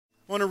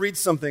I want to read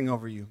something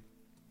over you.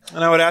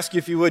 And I would ask you,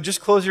 if you would, just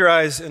close your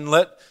eyes and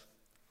let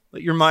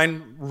your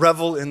mind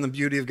revel in the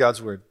beauty of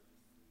God's word.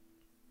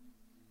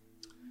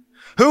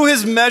 Who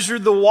has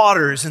measured the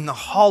waters in the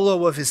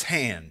hollow of his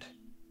hand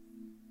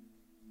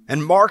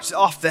and marked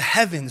off the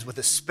heavens with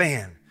a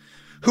span?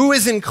 Who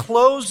has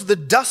enclosed the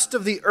dust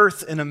of the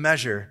earth in a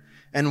measure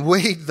and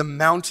weighed the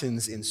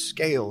mountains in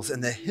scales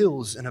and the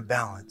hills in a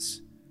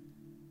balance?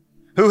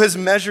 Who has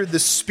measured the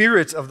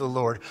Spirit of the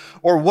Lord?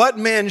 Or what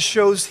man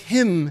shows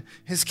him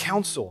his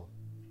counsel?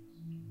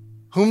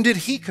 Whom did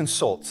he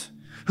consult?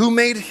 Who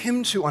made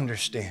him to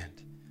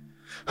understand?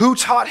 Who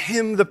taught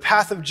him the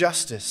path of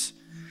justice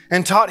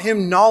and taught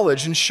him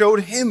knowledge and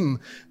showed him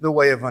the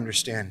way of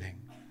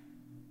understanding?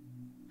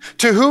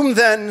 To whom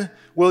then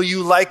will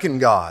you liken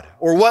God?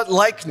 Or what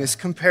likeness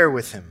compare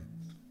with him?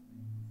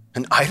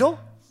 An idol?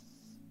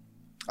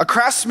 A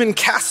craftsman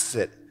casts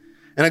it,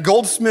 and a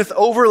goldsmith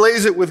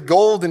overlays it with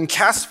gold and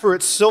casts for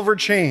it silver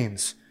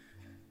chains.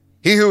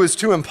 He who is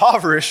too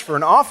impoverished for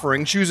an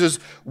offering chooses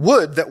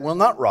wood that will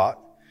not rot,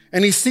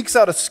 and he seeks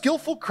out a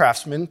skillful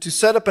craftsman to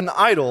set up an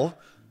idol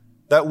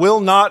that will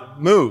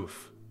not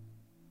move.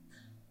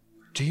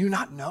 Do you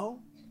not know?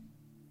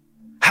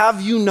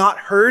 Have you not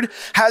heard?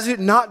 Has it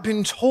not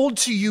been told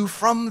to you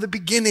from the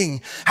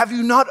beginning? Have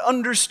you not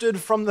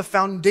understood from the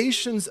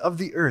foundations of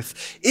the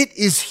earth? It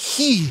is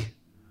he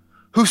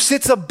who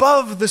sits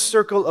above the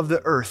circle of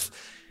the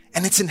earth,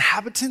 and its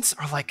inhabitants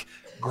are like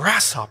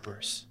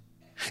grasshoppers.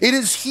 It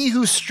is he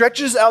who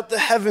stretches out the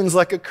heavens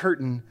like a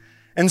curtain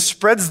and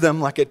spreads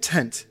them like a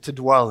tent to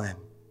dwell in.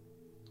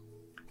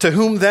 To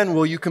whom then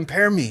will you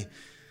compare me,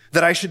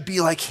 that I should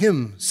be like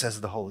him, says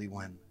the Holy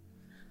One?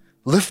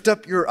 Lift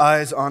up your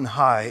eyes on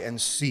high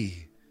and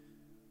see.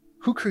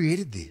 Who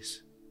created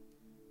these?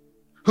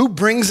 Who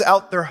brings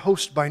out their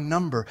host by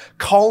number,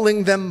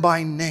 calling them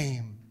by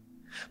name?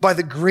 By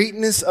the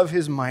greatness of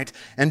his might,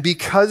 and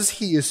because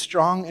he is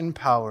strong in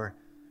power,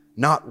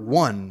 not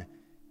one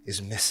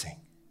is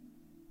missing.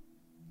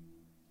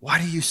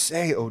 Why do you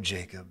say, O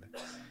Jacob,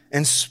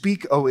 and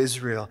speak, O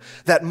Israel,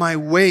 that my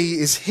way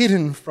is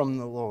hidden from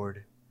the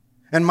Lord,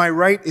 and my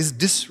right is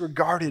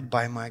disregarded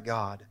by my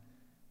God?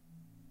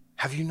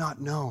 Have you not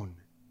known?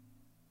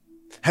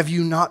 Have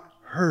you not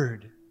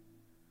heard?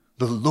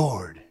 The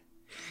Lord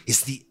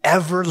is the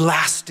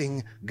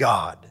everlasting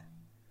God,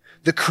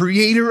 the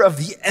creator of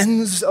the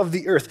ends of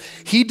the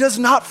earth. He does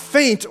not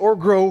faint or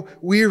grow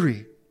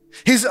weary.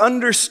 His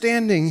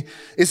understanding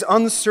is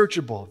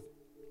unsearchable.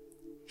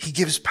 He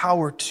gives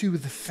power to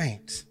the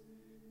faint.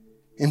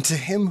 And to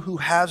him who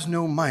has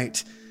no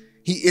might,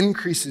 he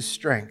increases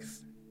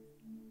strength.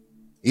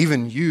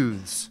 Even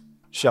youths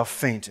shall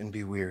faint and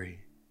be weary,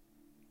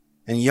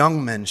 and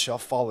young men shall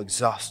fall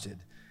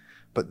exhausted.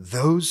 But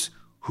those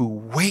who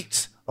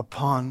wait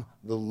upon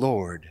the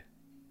Lord,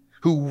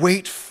 who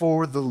wait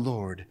for the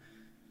Lord,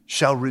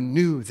 shall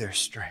renew their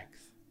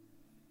strength.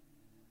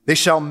 They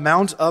shall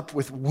mount up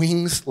with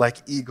wings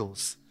like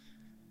eagles.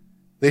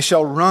 They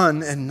shall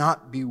run and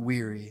not be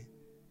weary.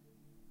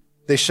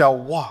 They shall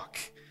walk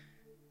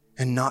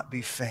and not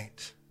be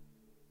faint.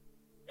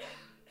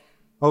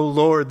 O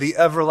Lord, the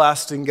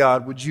everlasting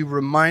God, would you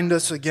remind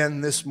us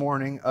again this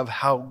morning of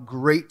how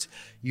great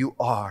you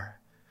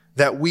are,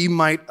 that we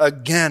might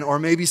again, or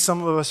maybe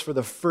some of us for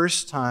the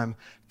first time,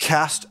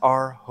 cast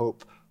our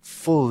hope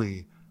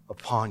fully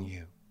upon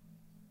you,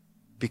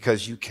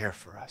 because you care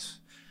for us.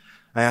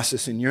 I ask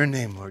this in your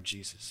name, Lord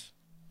Jesus.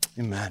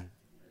 Amen.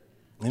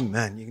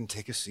 Amen. You can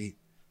take a seat.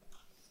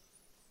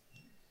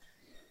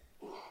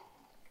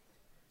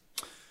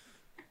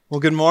 Well,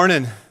 good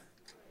morning.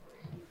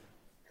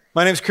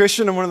 My name's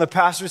Christian. I'm one of the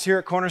pastors here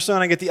at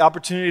Cornerstone. I get the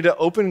opportunity to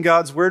open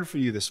God's word for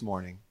you this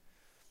morning.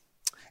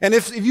 And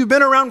if you've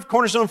been around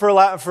Cornerstone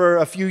for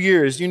a few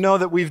years, you know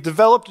that we've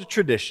developed a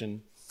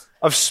tradition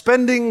of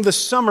spending the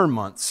summer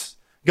months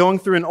going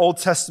through an Old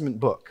Testament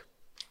book.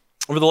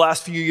 Over the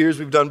last few years,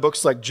 we've done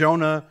books like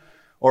Jonah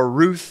or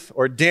Ruth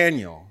or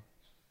Daniel.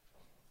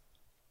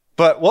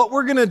 But what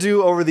we're going to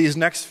do over these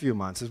next few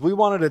months is we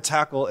wanted to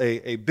tackle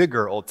a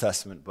bigger Old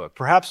Testament book.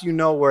 Perhaps you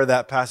know where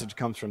that passage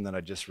comes from that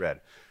I just read.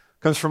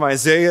 It comes from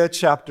Isaiah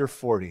chapter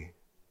 40.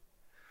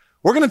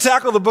 We're going to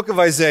tackle the book of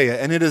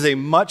Isaiah, and it is a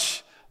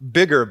much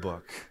bigger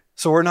book.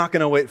 So we're not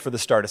going to wait for the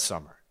start of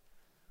summer.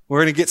 We're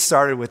going to get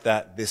started with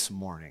that this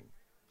morning.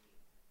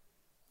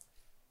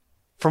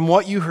 From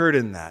what you heard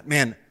in that,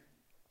 man,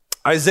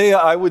 Isaiah,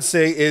 I would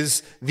say,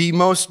 is the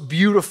most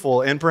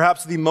beautiful and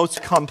perhaps the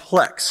most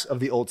complex of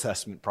the Old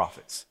Testament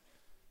prophets.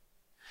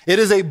 It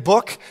is a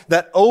book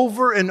that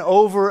over and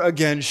over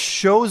again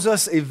shows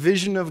us a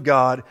vision of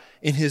God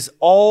in his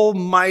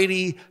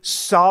almighty,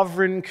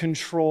 sovereign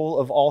control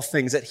of all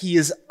things, that he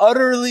is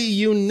utterly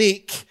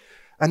unique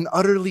and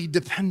utterly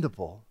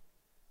dependable,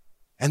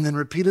 and then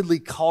repeatedly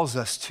calls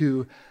us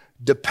to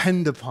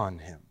depend upon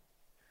him,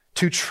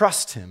 to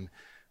trust him,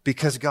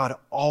 because God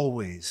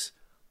always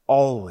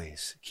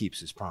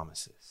keeps his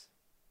promises.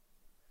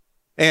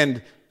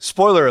 And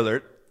spoiler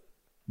alert,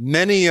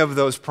 many of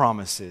those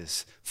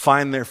promises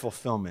find their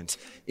fulfillment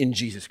in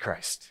Jesus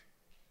Christ.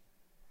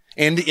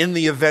 and in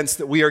the events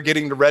that we are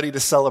getting ready to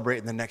celebrate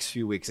in the next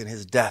few weeks, in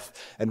his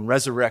death and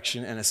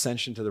resurrection and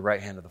ascension to the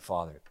right hand of the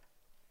Father.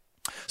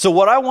 So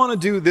what I want to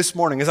do this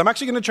morning is I'm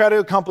actually going to try to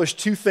accomplish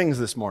two things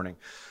this morning.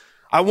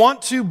 I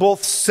want to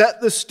both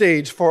set the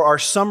stage for our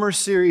summer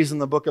series in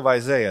the book of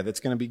Isaiah that's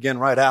going to begin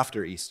right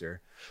after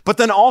Easter, but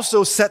then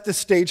also set the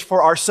stage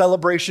for our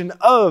celebration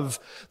of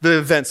the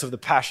events of the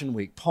Passion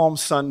Week, Palm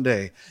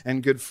Sunday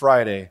and Good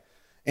Friday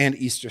and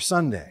Easter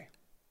Sunday.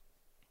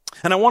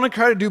 And I want to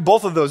try to do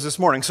both of those this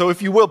morning. So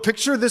if you will,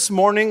 picture this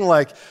morning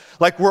like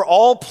we're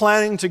all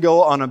planning to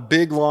go on a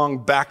big,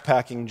 long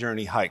backpacking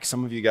journey hike.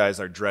 Some of you guys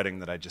are dreading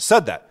that I just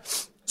said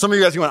that. Some of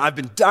you guys are going, I've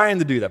been dying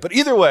to do that. But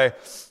either way,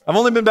 I've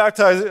only been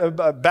backpacking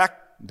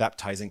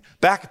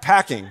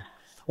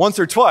once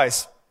or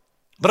twice.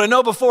 But I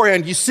know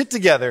beforehand, you sit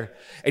together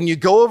and you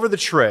go over the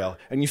trail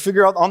and you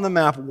figure out on the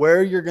map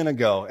where you're going to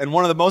go. And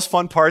one of the most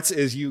fun parts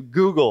is you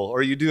Google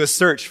or you do a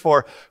search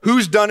for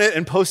who's done it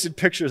and posted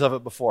pictures of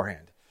it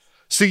beforehand.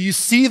 So you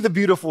see the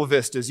beautiful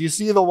vistas, you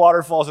see the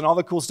waterfalls and all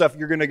the cool stuff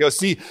you're going to go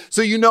see.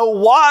 So you know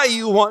why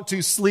you want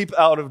to sleep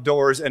out of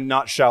doors and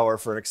not shower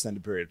for an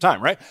extended period of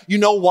time, right? You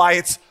know why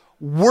it's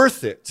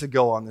worth it to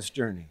go on this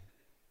journey.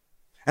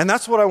 And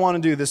that's what I want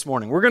to do this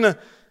morning. We're going to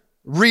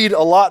read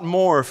a lot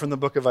more from the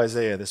book of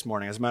Isaiah this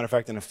morning. As a matter of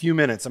fact, in a few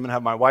minutes, I'm going to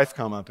have my wife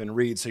come up and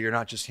read so you're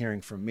not just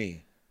hearing from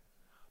me.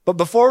 But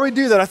before we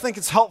do that, I think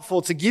it's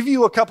helpful to give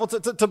you a couple,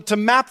 to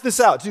map this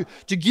out,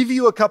 to give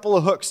you a couple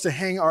of hooks to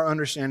hang our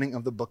understanding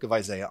of the book of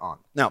Isaiah on.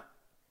 Now,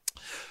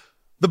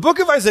 the book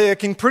of Isaiah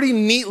can pretty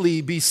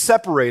neatly be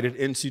separated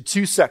into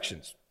two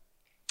sections.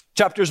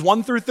 Chapters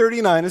 1 through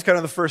 39 is kind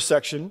of the first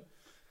section,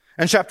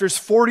 and chapters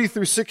 40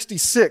 through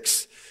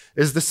 66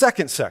 is the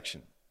second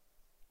section.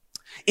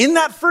 In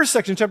that first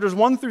section, chapters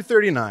 1 through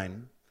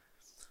 39,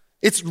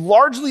 it's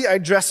largely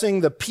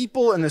addressing the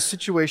people and the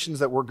situations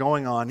that were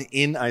going on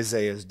in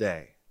Isaiah's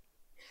day.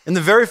 In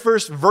the very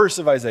first verse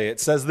of Isaiah,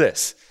 it says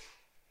this.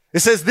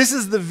 It says, "This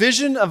is the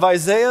vision of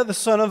Isaiah the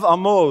son of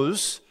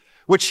Amoz,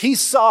 which he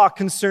saw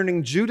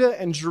concerning Judah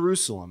and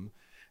Jerusalem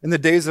in the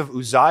days of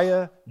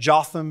Uzziah,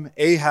 Jotham,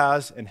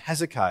 Ahaz, and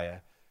Hezekiah,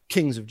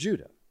 kings of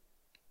Judah."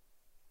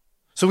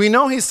 So we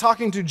know he's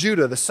talking to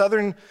Judah, the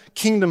southern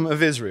kingdom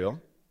of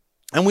Israel,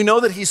 and we know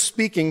that he's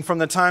speaking from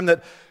the time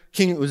that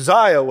King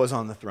Uzziah was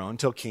on the throne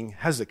till King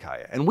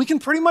Hezekiah. And we can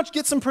pretty much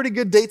get some pretty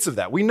good dates of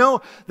that. We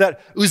know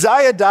that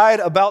Uzziah died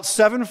about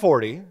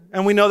 740,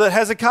 and we know that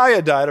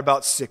Hezekiah died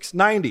about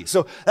 690.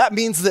 So that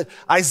means that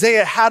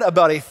Isaiah had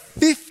about a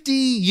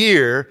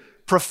 50-year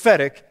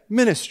prophetic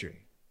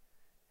ministry.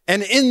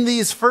 And in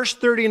these first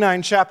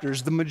 39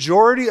 chapters, the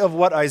majority of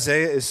what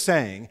Isaiah is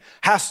saying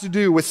has to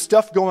do with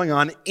stuff going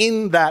on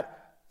in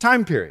that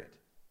time period.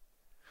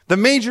 The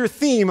major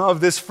theme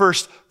of this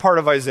first part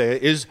of Isaiah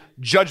is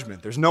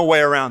judgment. There's no way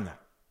around that.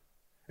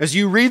 As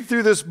you read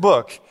through this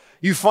book,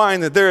 you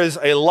find that there is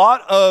a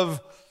lot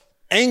of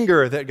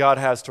anger that God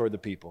has toward the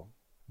people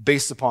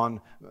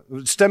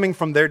stemming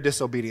from their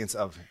disobedience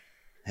of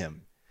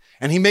him.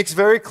 And he makes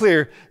very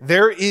clear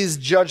there is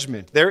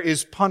judgment, there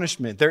is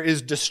punishment, there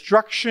is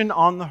destruction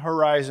on the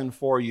horizon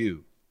for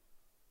you.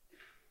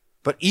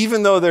 But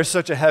even though there's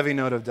such a heavy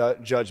note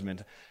of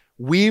judgment,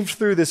 weaved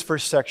through this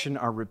first section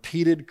are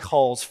repeated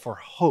calls for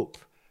hope,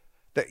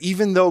 that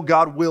even though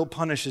God will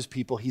punish his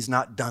people, he's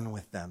not done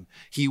with them.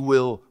 He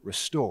will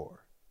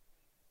restore.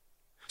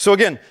 So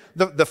again,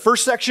 the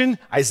first section,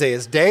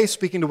 Isaiah's day,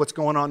 speaking to what's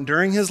going on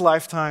during his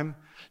lifetime,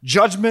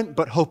 judgment,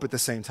 but hope at the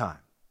same time.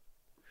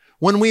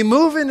 When we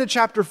move into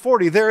chapter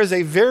 40, there is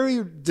a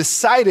very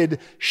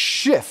decided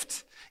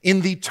shift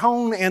in the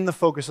tone and the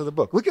focus of the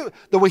book. Look at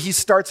the way he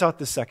starts out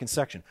this second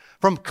section.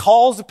 From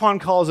calls upon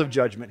calls of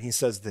judgment, he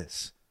says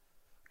this: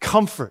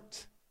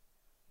 "Comfort,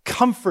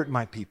 comfort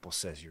my people,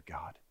 says your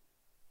God.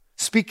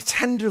 Speak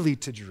tenderly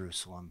to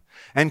Jerusalem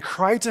and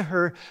cry to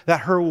her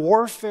that her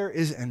warfare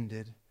is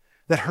ended,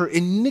 that her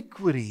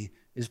iniquity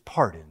is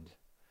pardoned,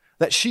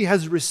 that she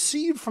has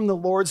received from the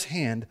Lord's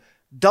hand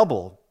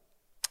double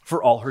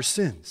for all her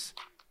sins."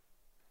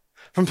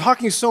 From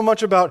talking so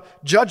much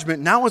about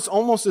judgment, now it's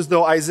almost as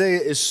though Isaiah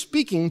is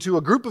speaking to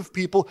a group of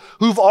people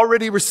who've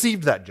already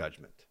received that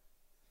judgment.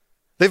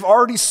 They've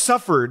already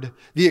suffered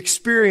the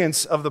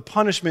experience of the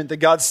punishment that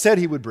God said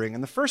he would bring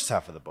in the first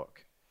half of the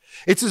book.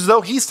 It's as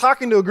though he's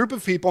talking to a group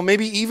of people,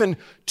 maybe even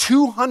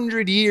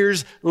 200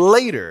 years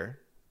later,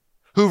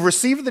 who've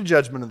received the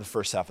judgment of the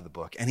first half of the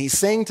book. And he's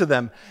saying to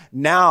them,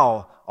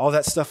 now, all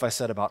that stuff I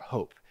said about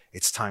hope,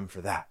 it's time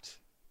for that.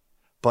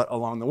 But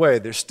along the way,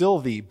 there's still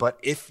but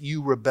if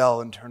you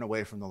rebel and turn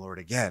away from the Lord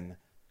again,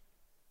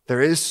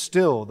 there is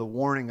still the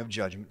warning of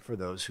judgment for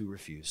those who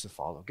refuse to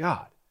follow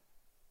God.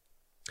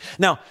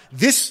 Now,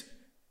 it's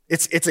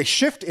a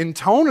shift in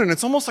tone, and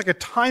it's almost like a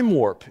time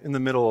warp in the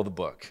middle of the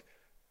book,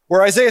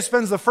 where Isaiah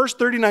spends the first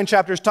 39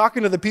 chapters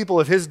talking to the people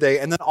of his day,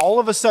 and then all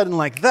of a sudden,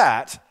 like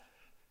that,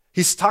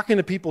 he's talking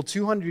to people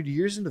 200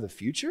 years into the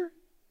future?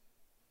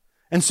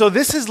 And so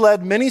this has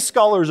led many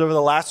scholars over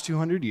the last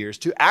 200 years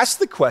to ask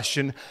the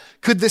question,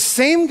 could the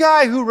same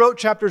guy who wrote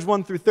chapters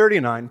 1 through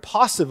 39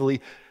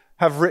 possibly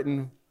have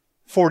written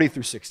 40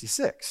 through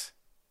 66.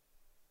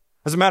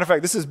 As a matter of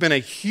fact, this has been a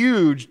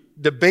huge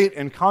debate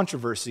and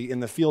controversy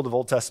in the field of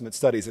Old Testament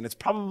studies, and it's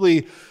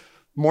probably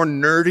more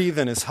nerdy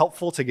than is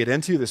helpful to get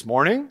into this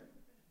morning.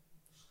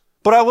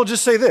 But I will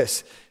just say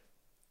this.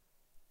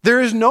 There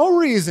is no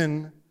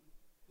reason,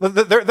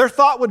 their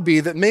thought would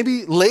be that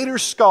maybe later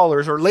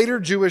scholars or later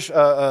Jewish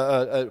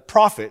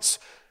prophets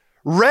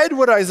read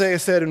what Isaiah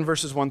said in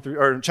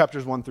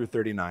chapters 1 through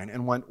 39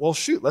 and went, well,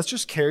 shoot, let's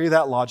just carry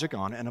that logic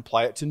on and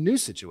apply it to new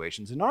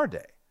situations in our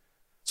day.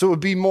 So it would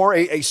be more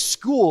a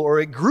school or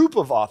a group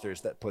of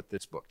authors that put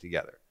this book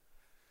together.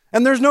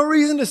 And there's no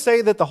reason to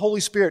say that the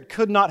Holy Spirit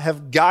could not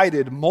have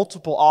guided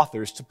multiple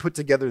authors to put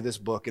together this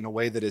book in a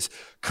way that is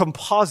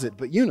composite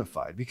but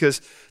unified,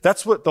 because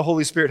that's what the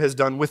Holy Spirit has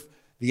done with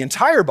the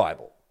entire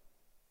Bible.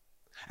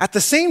 At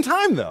the same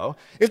time, though,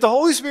 if the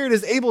Holy Spirit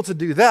is able to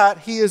do that,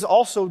 he is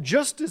also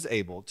just as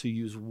able to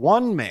use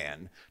one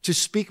man to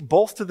speak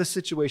both to the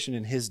situation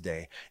in his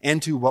day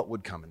and to what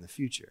would come in the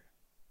future.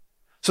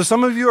 So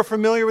some of you are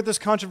familiar with this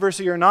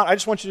controversy or not. I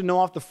just want you to know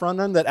off the front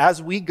end that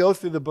as we go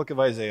through the book of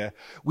Isaiah,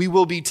 we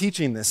will be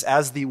teaching this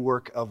as the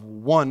work of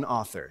one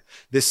author,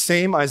 this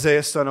same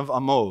Isaiah, son of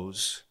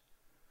Amoz,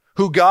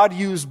 who God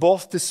used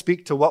both to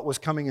speak to what was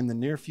coming in the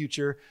near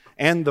future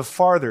and the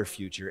farther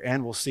future.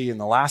 And we'll see in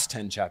the last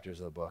 10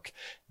 chapters of the book,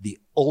 the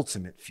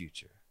ultimate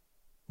future,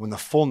 when the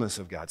fullness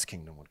of God's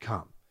kingdom would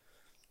come.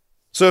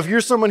 So if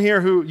you're someone here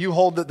who you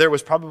hold that there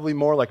was probably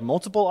more like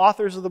multiple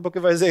authors of the book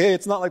of Isaiah,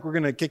 it's not like we're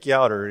going to kick you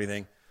out or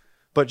anything,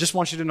 but just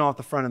want you to know off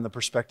the front end the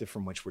perspective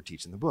from which we're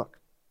teaching the book.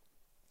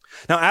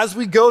 Now, as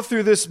we go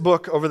through this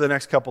book over the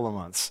next couple of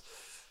months,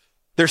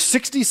 there's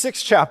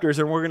 66 chapters,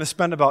 and we're going to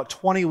spend about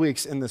 20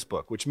 weeks in this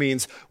book, which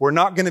means we're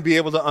not going to be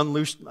able to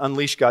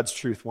unleash God's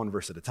truth one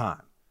verse at a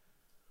time.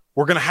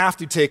 We're going to have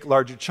to take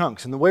larger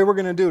chunks. And the way we're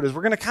going to do it is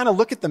we're going to kind of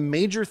look at the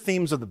major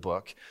themes of the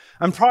book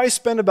and probably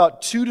spend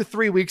about 2 to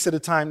 3 weeks at a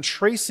time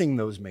tracing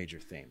those major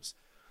themes.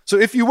 So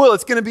if you will,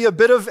 it's going to be a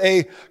bit of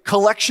a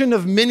collection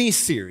of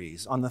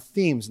mini-series on the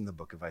themes in the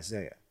book of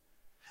Isaiah.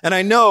 And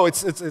I know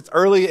it's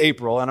early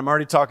April, and I'm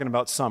already talking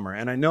about summer.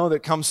 And I know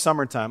that come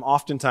summertime,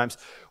 oftentimes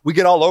we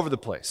get all over the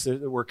place.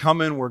 We're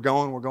coming, we're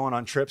going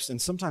on trips.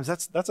 And sometimes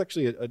that's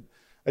actually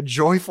a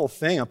joyful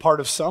thing, a part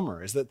of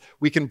summer, is that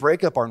we can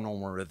break up our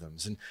normal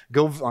rhythms and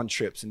go on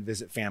trips and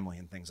visit family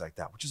and things like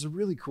that, which is a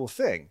really cool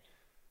thing.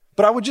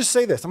 But I would just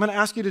say this. I'm going to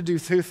ask you to do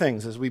 2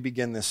 things as we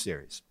begin this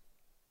series.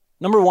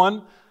 Number 1,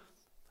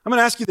 I'm going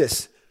to ask you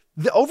this.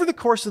 Over the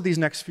course of these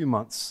next few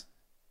months,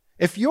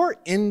 if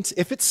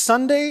it's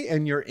Sunday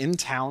and you're in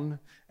town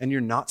and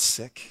you're not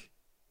sick,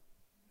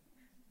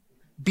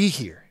 be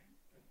here.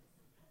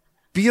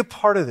 Be a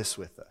part of this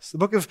with us. The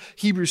book of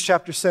Hebrews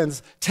chapter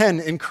 10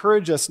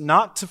 encourage us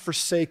not to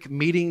forsake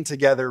meeting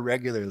together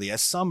regularly,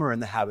 as some are in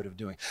the habit of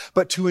doing,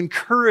 but to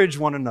encourage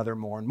one another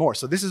more and more.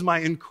 So this is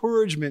my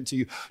encouragement to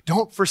you.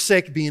 Don't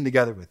forsake being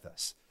together with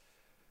us.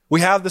 We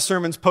have the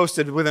sermons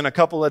posted within a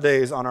couple of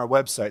days on our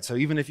website. So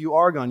even if you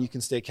are gone, you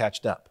can stay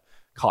caught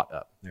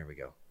up. There we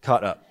go.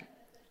 Caught up.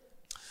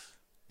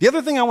 The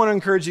other thing I want to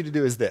encourage you to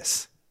do is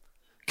this.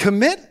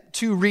 Commit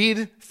to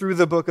read through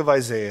the book of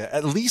Isaiah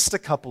at least a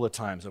couple of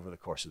times over the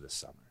course of this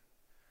summer.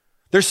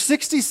 There's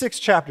 66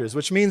 chapters,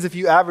 which means if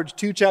you average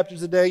 2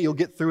 chapters a day, you'll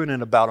get through it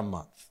in about a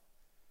month.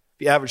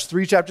 If you average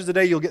 3 chapters a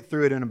day, you'll get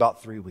through it in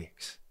about 3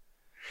 weeks.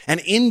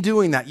 And in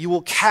doing that, you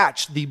will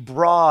catch the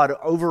broad,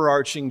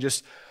 overarching,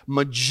 just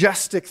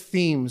majestic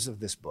themes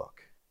of this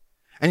book.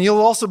 And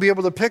you'll also be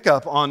able to pick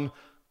up on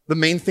the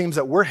main themes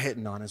that we're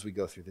hitting on as we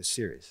go through this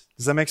series.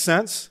 Does that make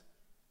sense?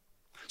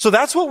 So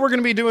that's what we're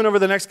going to be doing over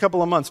the next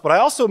couple of months. But I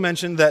also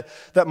mentioned that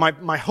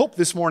my hope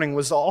this morning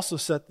was to also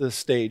set the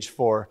stage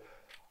for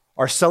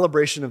our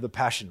celebration of the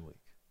Passion Week,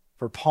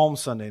 for Palm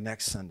Sunday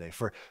next Sunday,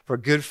 for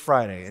Good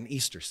Friday and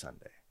Easter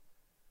Sunday.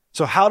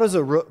 So how does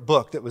a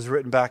book that was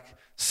written back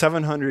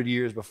 700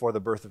 years before the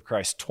birth of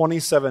Christ,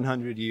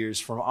 2,700 years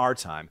from our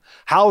time,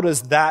 how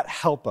does that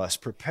help us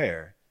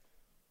prepare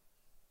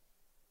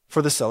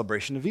for the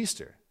celebration of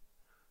Easter?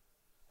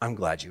 I'm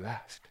glad you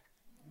asked.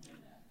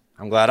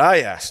 I'm glad I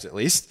asked, at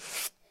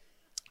least.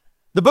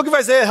 The book of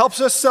Isaiah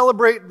helps us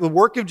celebrate the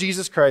work of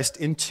Jesus Christ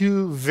in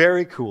 2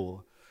 very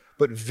cool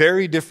but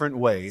very different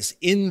ways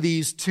in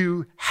these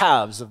 2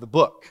 halves of the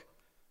book.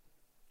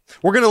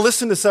 We're going to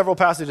listen to several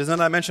passages,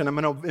 and I mentioned I'm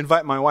going to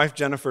invite my wife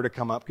Jennifer to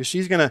come up because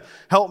she's going to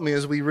help me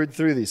as we read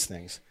through these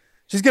things.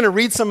 She's going to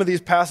read some of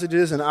these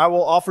passages, and I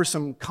will offer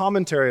some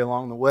commentary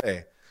along the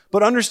way.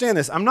 But understand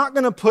this, I'm not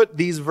going to put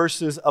these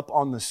verses up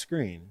on the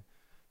screen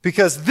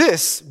because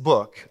this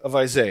book of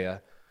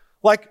Isaiah,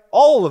 like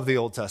all of the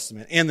Old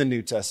Testament and the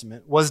New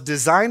Testament, was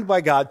designed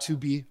by God to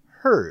be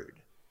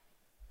heard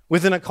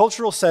within a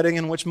cultural setting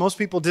in which most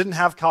people didn't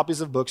have copies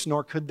of books,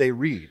 nor could they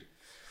read.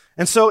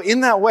 And so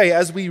in that way,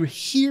 as we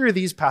hear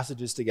these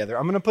passages together,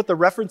 I'm going to put the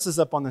references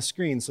up on the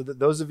screen so that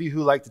those of you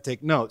who like to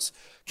take notes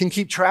can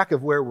keep track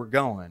of where we're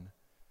going.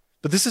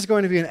 But this is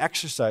going to be an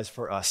exercise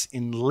for us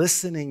in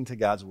listening to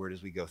God's word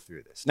as we go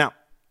through this. Now,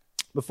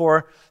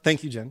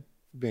 thank you, Jen,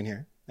 for being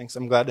here. Thanks.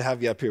 I'm glad to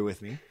have you up here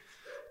with me.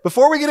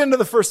 Before we get into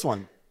the first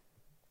one,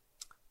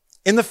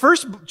 In the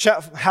first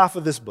half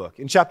of this book,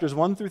 in chapters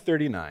 1 through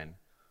 39,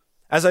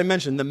 as I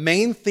mentioned, the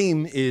main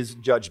theme is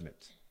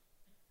judgment.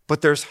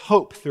 But there's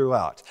hope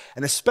throughout.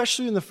 And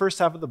especially in the first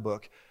half of the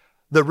book,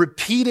 the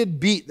repeated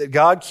beat that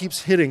God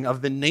keeps hitting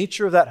of the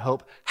nature of that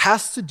hope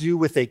has to do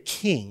with a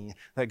king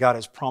that God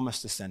has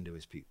promised to send to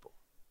his people.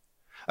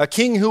 A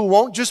king who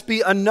won't just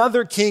be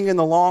another king in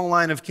the long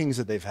line of kings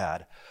that they've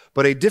had,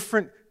 but a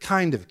different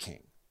kind of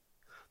king.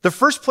 The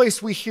first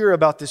place we hear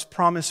about this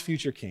promised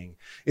future king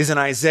is in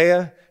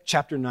Isaiah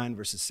chapter 9,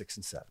 verses 6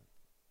 and 7.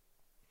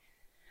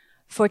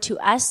 For to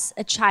us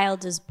a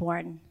child is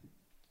born,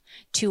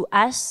 to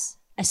us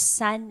a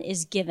son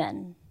is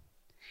given,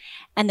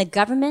 and the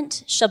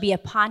government shall be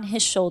upon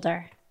his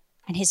shoulder,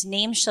 and his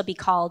name shall be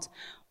called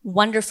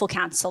Wonderful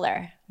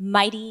Counselor,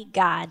 Mighty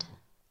God,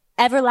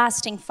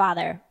 Everlasting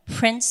Father,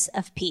 Prince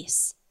of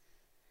Peace.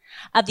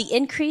 Of the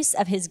increase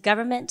of his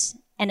government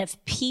and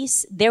of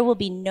peace there will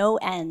be no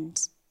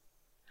end,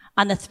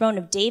 on the throne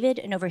of David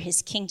and over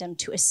his kingdom,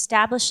 to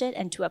establish it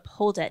and to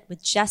uphold it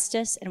with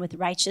justice and with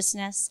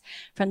righteousness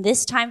from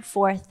this time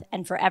forth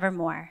and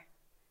forevermore.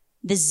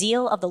 The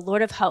zeal of the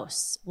Lord of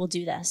hosts will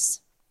do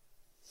this.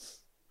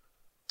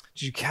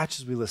 Did you catch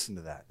as we listen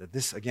to that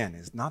this, again,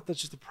 is not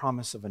just the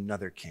promise of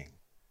another king,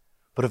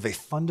 but of a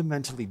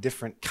fundamentally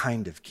different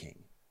kind of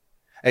king?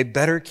 A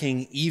better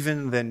king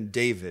even than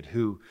David,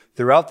 who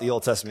throughout the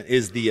Old Testament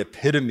is the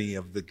epitome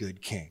of the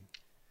good king.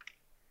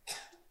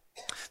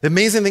 The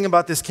amazing thing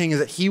about this king is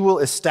that he will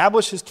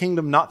establish his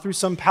kingdom not through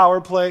some power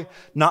play,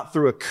 not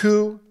through a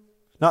coup,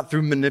 not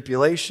through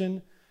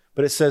manipulation,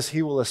 but it says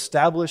he will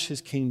establish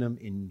his kingdom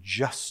in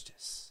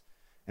justice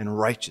and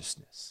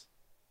righteousness.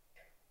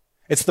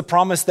 It's the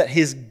promise that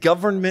his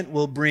government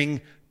will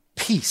bring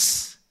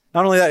peace.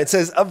 Not only that, it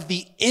says of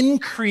the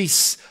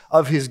increase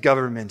of his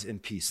government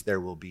and peace, there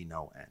will be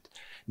no end.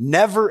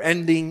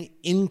 Never-ending,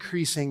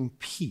 increasing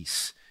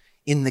peace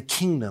in the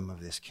kingdom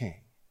of this king.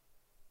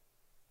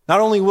 Not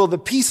only will the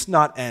peace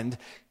not end,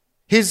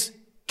 his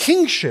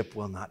kingship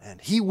will not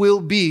end. He will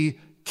be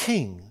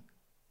king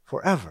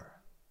forever.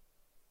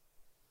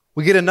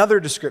 We get another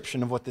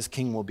description of what this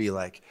king will be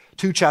like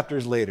 2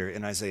 chapters later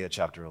in Isaiah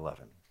chapter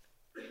 11.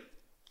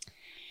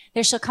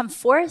 There shall come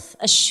forth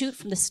a shoot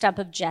from the stump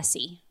of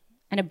Jesse,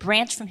 and a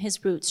branch from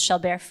his roots shall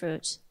bear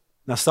fruit.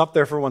 Now stop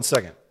there for 1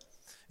 second.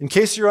 In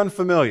case you're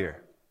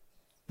unfamiliar,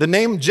 the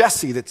name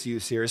Jesse that's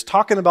used here is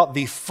talking about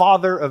the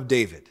father of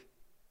David.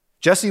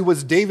 Jesse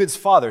was David's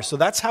father, so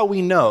that's how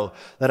we know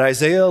that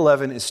Isaiah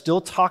 11 is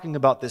still talking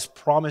about this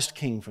promised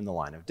king from the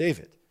line of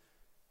David.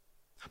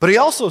 But he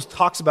also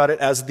talks about it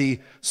as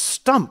the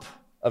stump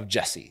of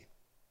Jesse.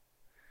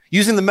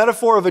 Using the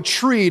metaphor of a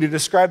tree to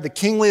describe the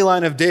kingly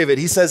line of David,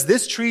 he says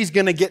this tree is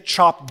going to get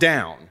chopped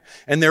down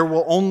and there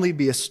will only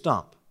be a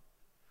stump.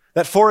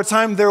 That for a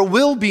time there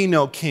will be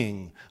no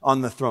king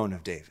on the throne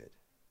of David.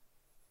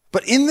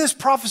 But in this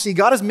prophecy,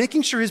 God is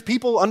making sure his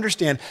people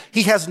understand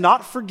he has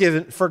not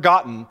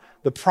forgotten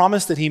the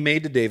promise that he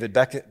made to David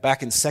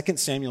back in 2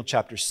 Samuel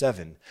chapter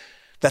 7,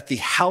 that the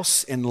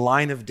house and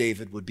line of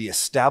David would be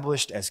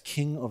established as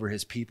king over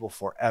his people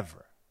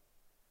forever.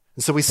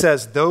 And so he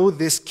says, though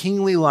this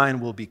kingly line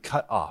will be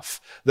cut off,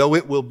 though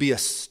it will be a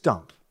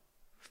stump,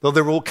 though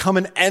there will come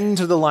an end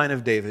to the line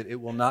of David,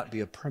 it will not be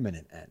a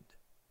permanent end.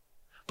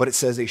 But it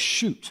says a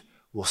shoot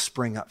will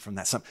spring up from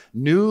that stump.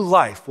 New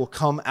life will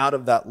come out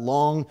of that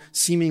long,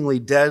 seemingly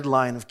dead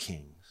line of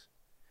kings.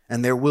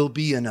 And there will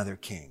be another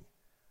king.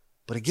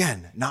 But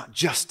again, not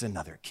just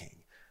another king,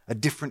 a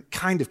different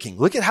kind of king.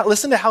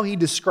 Listen to how he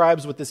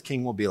describes what this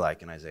king will be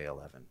like in Isaiah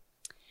 11.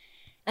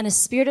 And the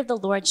Spirit of the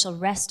Lord shall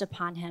rest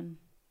upon him,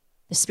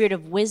 the Spirit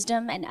of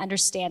wisdom and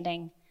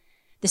understanding,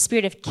 the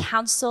Spirit of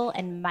counsel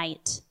and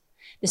might,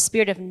 the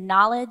Spirit of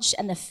knowledge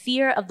and the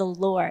fear of the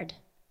Lord.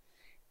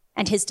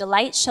 And his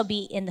delight shall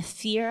be in the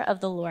fear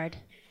of the Lord.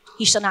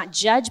 He shall not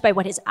judge by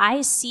what his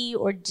eyes see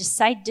or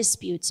decide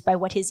disputes by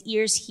what his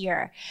ears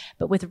hear,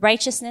 but with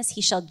righteousness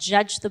he shall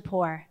judge the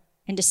poor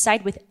and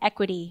decide with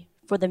equity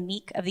for the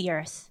meek of the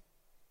earth.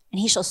 And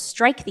he shall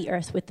strike the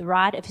earth with the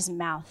rod of his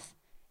mouth,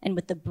 and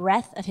with the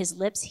breath of his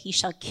lips he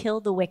shall kill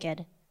the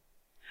wicked.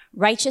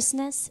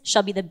 Righteousness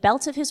shall be the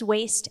belt of his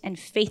waist, and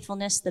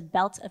faithfulness the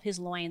belt of his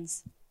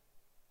loins.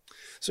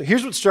 So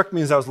here's what struck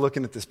me as I was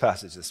looking at this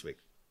passage this week.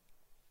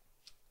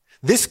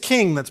 This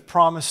king that's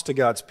promised to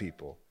God's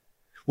people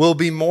will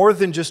be more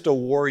than just a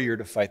warrior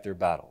to fight their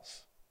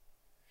battles.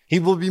 He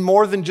will be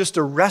more than just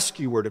a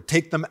rescuer to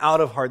take them out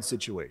of hard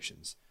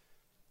situations.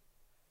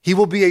 He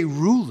will be a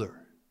ruler.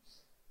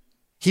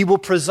 He will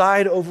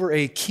preside over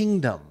a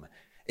kingdom,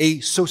 a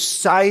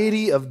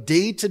society of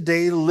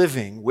day-to-day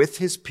living with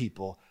his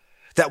people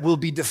that will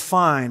be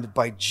defined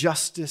by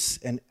justice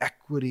and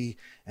equity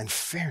and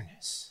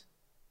fairness.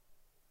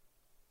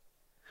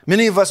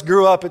 Many of us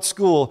grew up at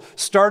school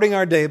starting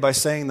our day by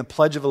saying the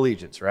Pledge of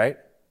Allegiance, right?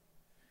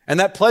 And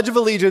that Pledge of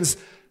Allegiance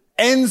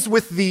ends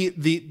with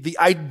the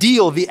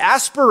ideal, the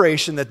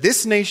aspiration that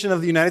this nation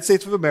of the United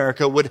States of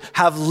America would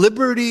have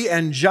liberty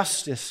and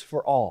justice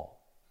for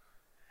all.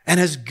 And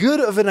as good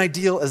of an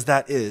ideal as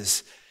that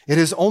is, It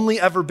has only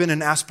ever been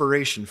an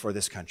aspiration for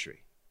this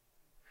country.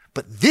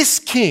 But this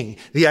king,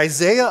 the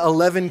Isaiah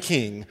 11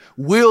 king,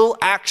 will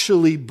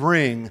actually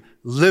bring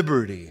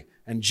liberty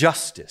and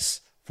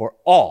justice for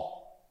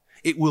all.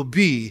 It will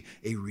be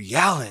a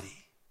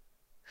reality.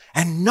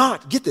 And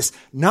not, get this,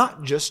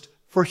 not just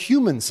for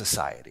human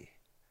society.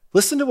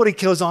 Listen to what he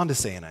goes on to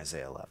say in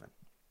Isaiah 11.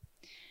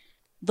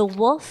 The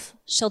wolf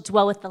shall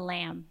dwell with the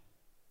lamb,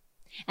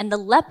 and the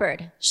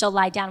leopard shall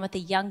lie down with the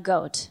young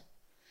goat,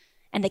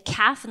 and the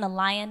calf and the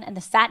lion and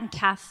the fattened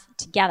calf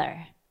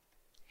together.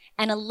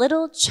 And a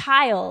little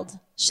child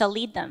shall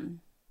lead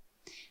them.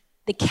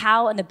 The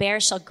cow and the bear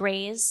shall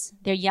graze,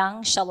 their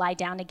young shall lie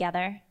down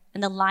together,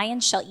 and the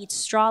lion shall eat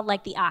straw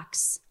like the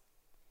ox.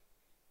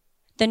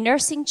 The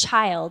nursing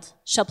child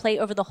shall play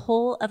over the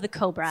hole of the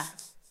cobra,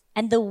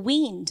 and the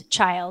weaned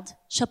child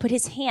shall put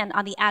his hand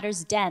on the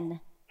adder's den.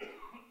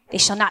 They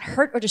shall not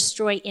hurt or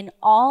destroy in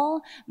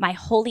all my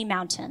holy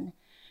mountain,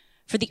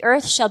 for the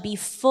earth shall be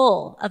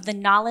full of the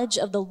knowledge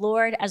of the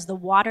Lord as the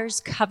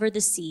waters cover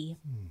the sea.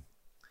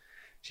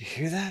 Did you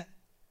hear that?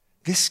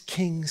 This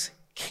king's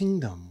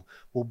kingdom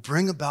will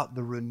bring about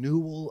the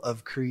renewal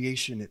of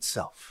creation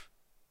itself.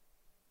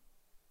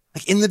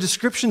 Like in the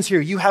descriptions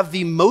here, you have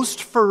the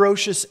most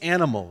ferocious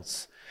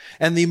animals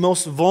and the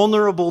most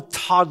vulnerable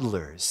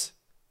toddlers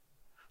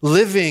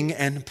living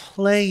and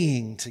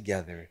playing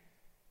together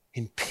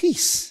in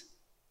peace.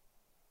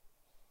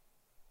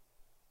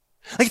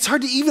 Like it's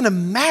hard to even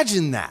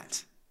imagine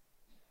that.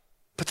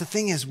 But the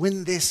thing is,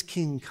 when this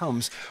king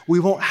comes, we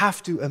won't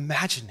have to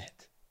imagine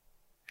it.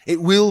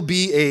 It will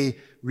be a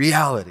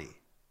reality.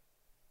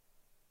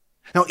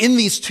 Now, in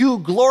these two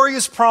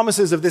glorious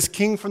promises of this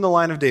king from the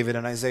line of David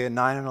in Isaiah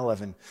 9 and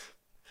 11,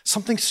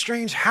 something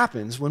strange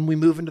happens when we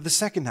move into the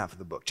second half of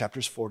the book,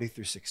 chapters 40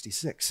 through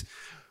 66.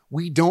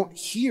 We don't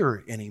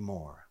hear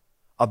anymore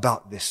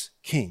about this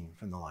king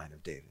from the line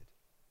of David.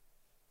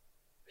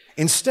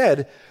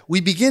 Instead,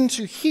 we begin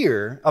to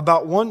hear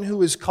about one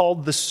who is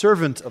called the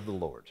servant of the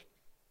Lord.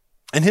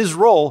 And his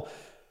role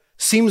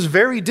seems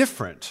very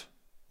different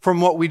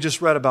from what we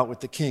just read about with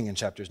the king in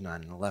chapters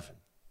 9 and 11.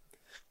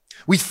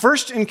 We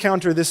first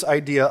encounter this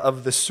idea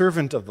of the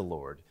servant of the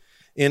Lord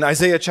in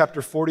Isaiah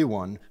chapter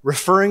 41,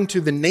 referring to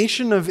the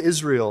nation of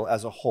Israel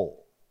as a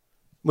whole.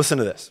 Listen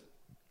to this.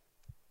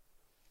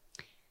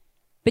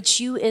 But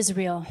you,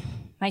 Israel,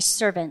 my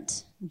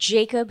servant,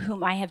 Jacob,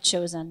 whom I have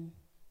chosen,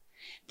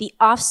 the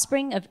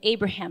offspring of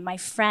Abraham, my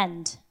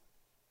friend,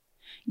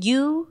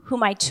 you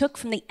whom I took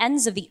from the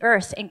ends of the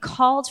earth and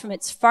called from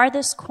its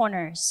farthest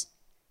corners,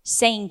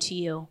 saying to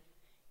you,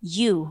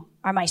 you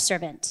are my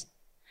servant.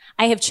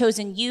 I have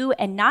chosen you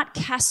and not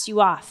cast you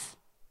off.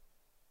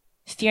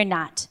 Fear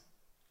not,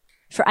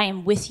 for I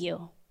am with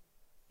you.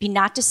 Be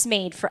not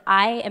dismayed, for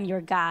I am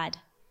your God.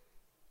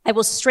 I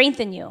will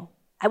strengthen you.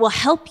 I will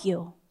help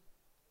you.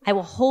 I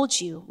will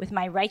hold you with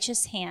my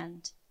righteous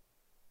hand.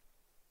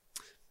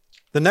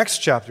 The next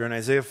chapter in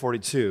Isaiah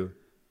 42,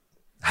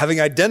 having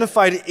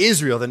identified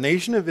Israel, the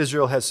nation of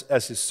Israel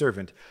as his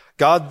servant,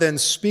 God then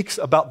speaks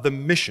about the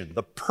mission,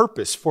 the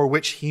purpose for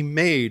which he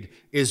made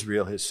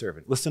Israel his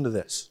servant. Listen to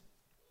this.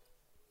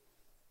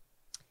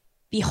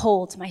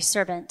 Behold, my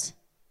servant,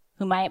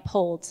 whom I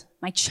uphold,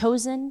 my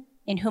chosen,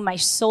 in whom my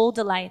soul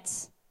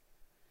delights.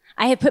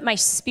 I have put my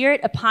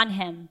spirit upon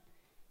him.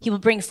 He will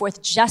bring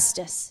forth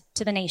justice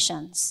to the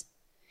nations.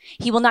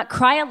 He will not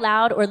cry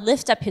aloud or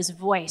lift up his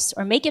voice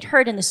or make it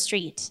heard in the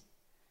street.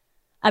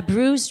 A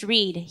bruised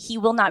reed he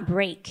will not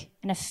break,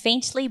 and a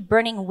faintly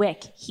burning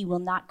wick he will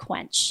not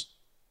quench.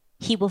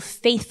 He will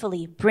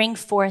faithfully bring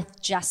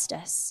forth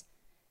justice.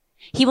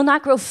 He will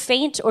not grow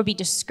faint or be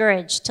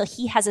discouraged till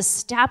he has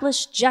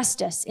established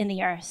justice in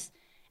the earth,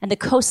 and the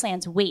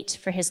coastlands wait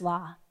for his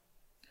law.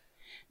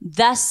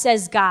 Thus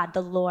says God,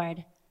 the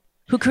Lord,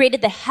 who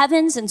created the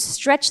heavens and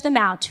stretched them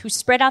out, who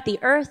spread out the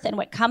earth and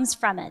what comes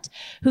from it,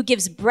 who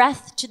gives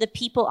breath to the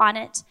people on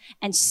it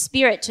and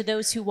spirit to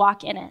those who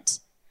walk in it.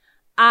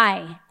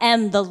 I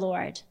am the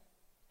Lord.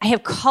 I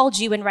have called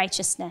you in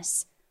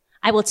righteousness.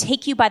 I will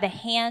take you by the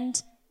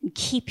hand and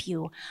keep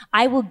you.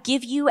 I will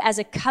give you as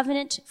a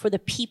covenant for the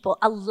people,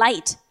 a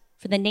light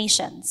for the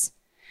nations,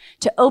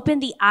 to open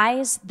the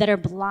eyes that are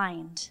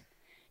blind,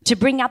 to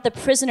bring out the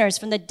prisoners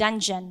from the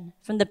dungeon,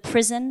 from the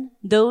prison,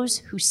 those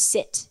who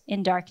sit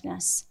in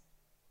darkness.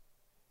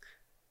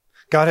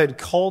 God had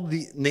called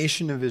the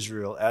nation of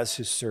Israel as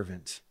his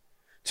servant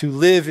to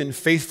live in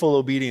faithful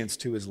obedience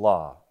to his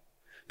law.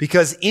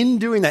 Because in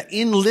doing that,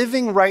 in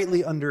living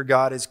rightly under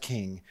God as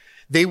king,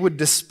 they would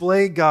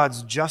display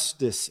God's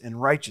justice and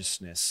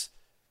righteousness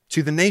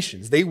to the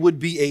nations. They would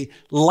be a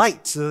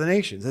light to the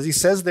nations. As he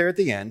says there at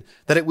the end,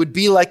 that it would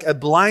be like a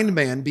blind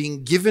man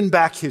being given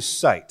back his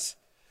sight.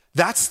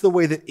 That's the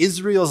way that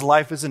Israel's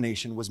life as a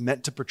nation was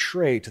meant to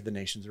portray to the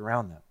nations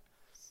around them.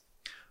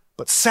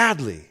 But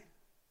sadly,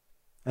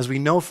 as we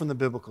know from the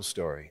biblical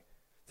story,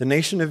 the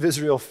nation of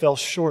Israel fell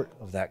short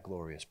of that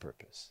glorious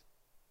purpose.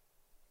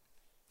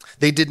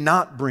 They did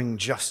not bring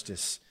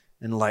justice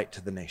and light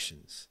to the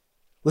nations.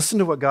 Listen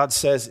to what God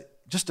says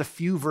just a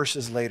few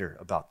verses later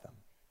about them.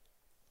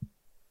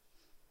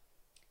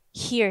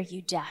 Hear,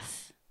 you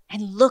deaf,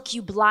 and look,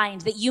 you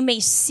blind, that you may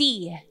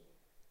see.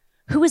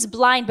 Who is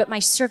blind but my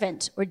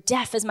servant, or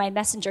deaf as my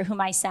messenger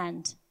whom I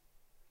send?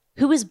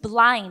 Who is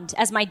blind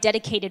as my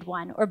dedicated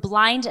one, or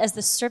blind as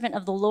the servant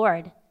of the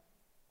Lord?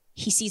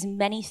 He sees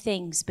many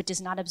things but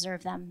does not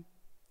observe them.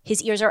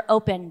 His ears are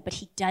open, but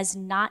he does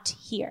not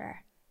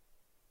hear.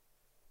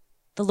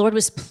 The Lord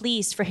was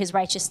pleased for his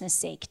righteousness'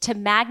 sake to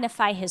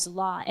magnify his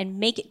law and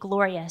make it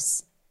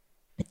glorious.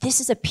 But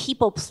this is a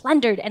people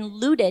plundered and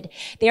looted.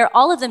 They are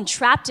all of them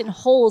trapped in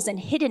holes and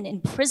hidden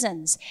in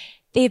prisons.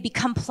 They have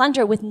become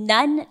plunder with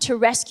none to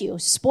rescue,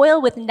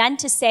 spoil with none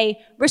to say,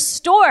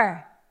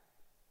 restore.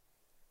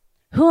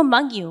 Who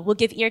among you will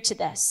give ear to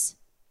this?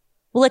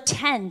 Will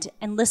attend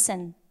and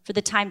listen for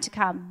the time to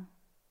come?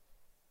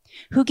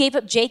 Who gave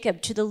up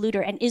Jacob to the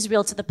looter and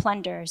Israel to the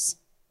plunderers?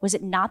 Was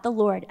it not the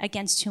Lord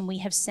against whom we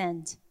have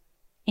sinned,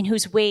 in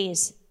whose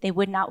ways they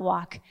would not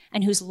walk,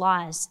 and whose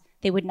laws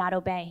they would not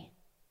obey?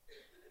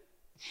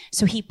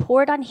 So he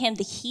poured on him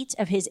the heat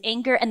of his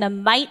anger and the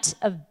might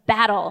of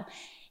battle.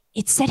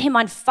 It set him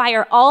on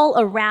fire all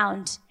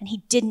around, and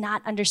he did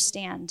not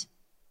understand.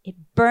 It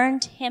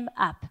burned him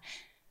up,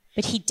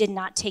 but he did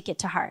not take it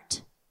to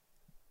heart.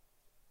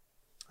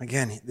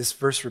 Again, this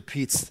verse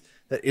repeats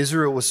that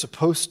Israel was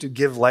supposed to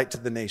give light to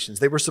the nations.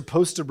 They were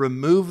supposed to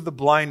remove the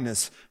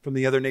blindness from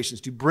the other nations,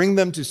 to bring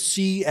them to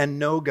see and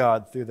know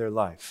God through their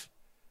life.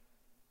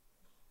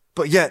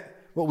 But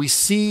yet, what we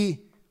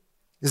see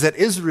is that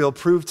Israel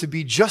proved to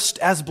be just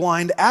as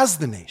blind as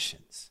the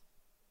nations,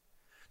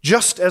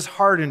 just as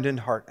hardened in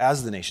heart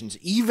as the nations.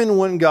 Even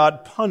when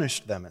God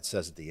punished them, it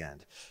says at the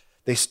end,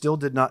 they still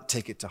did not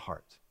take it to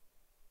heart.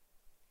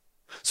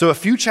 So a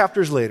few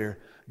chapters later,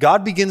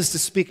 God begins to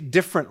speak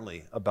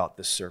differently about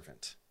this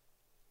servant.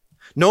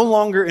 No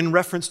longer in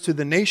reference to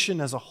the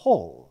nation as a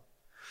whole,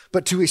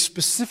 but to a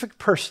specific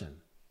person,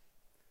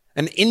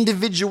 an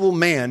individual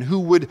man who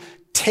would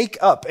take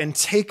up and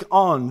take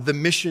on the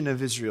mission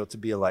of Israel to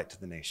be a light to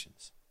the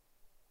nations.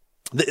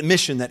 The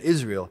mission that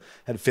Israel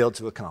had failed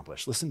to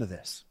accomplish. Listen to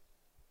this.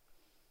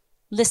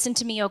 Listen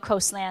to me, O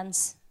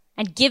coastlands,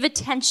 and give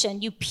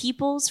attention, you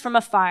peoples from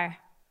afar.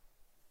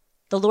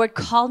 The Lord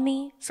called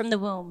me from the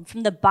womb,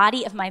 from the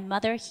body of my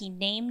mother, he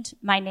named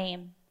my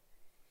name.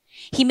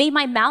 He made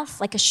my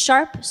mouth like a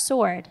sharp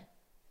sword.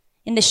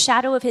 In the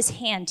shadow of his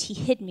hand, he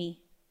hid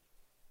me.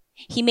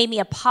 He made me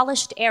a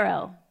polished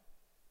arrow.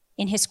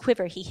 In his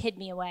quiver, he hid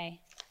me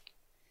away.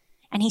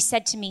 And he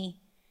said to me,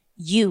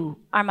 you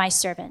are my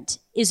servant,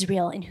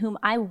 Israel, in whom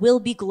I will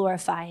be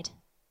glorified.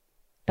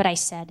 But I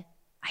said,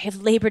 I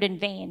have labored in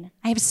vain.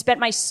 I have spent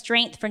my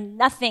strength for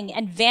nothing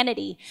and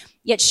vanity.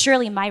 Yet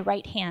surely my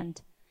right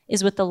hand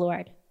is with the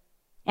Lord,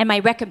 and my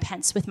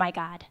recompense with my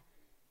God.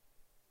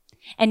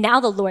 And now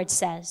the Lord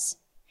says,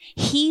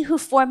 he who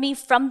formed me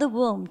from the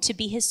womb to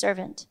be his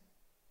servant,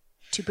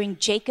 to bring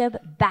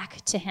Jacob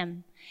back to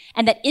him,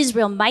 and that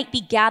Israel might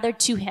be gathered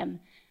to him.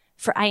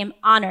 For I am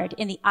honored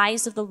in the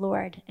eyes of the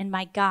Lord, and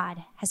my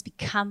God has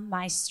become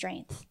my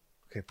strength.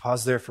 Okay,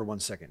 pause there for 1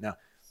 second. Now,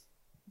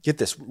 get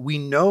this. We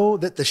know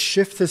that the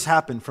shift has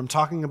happened from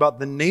talking about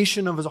the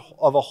nation of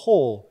a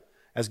whole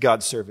as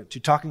God's servant to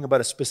talking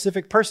about a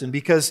specific person,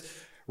 because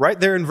right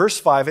there in verse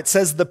 5, it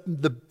says the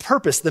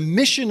purpose, the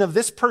mission of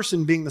this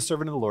person being the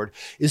servant of the Lord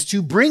is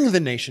to bring the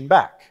nation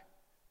back.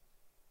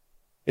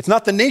 It's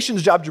not the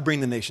nation's job to bring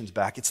the nations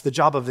back. It's the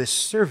job of this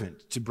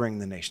servant to bring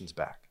the nations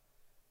back.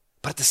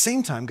 But at the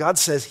same time, God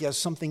says he has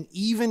something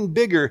even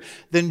bigger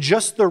than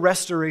just the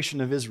restoration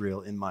of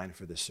Israel in mind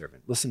for this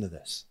servant. Listen to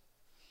this.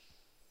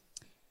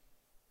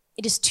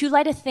 It is too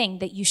light a thing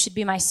that you should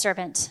be my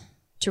servant,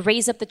 to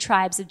raise up the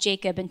tribes of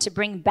Jacob and to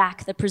bring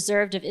back the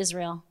preserved of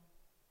Israel.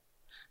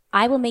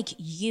 I will make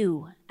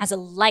you as a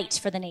light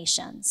for the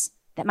nations,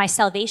 that my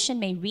salvation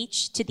may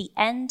reach to the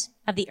end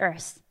of the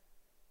earth.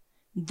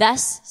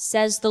 Thus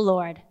says the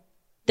Lord,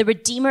 the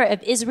Redeemer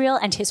of Israel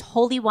and his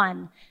Holy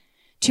One,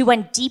 to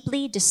one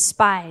deeply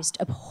despised,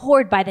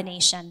 abhorred by the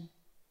nation,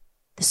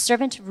 the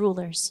servant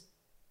rulers.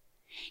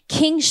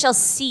 Kings shall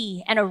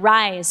see and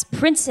arise,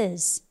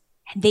 princes,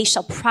 and they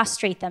shall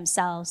prostrate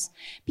themselves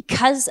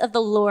because of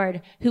the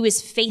Lord who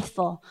is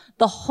faithful,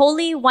 the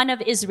Holy One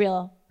of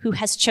Israel who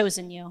has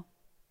chosen you.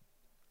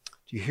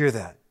 Do you hear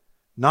that?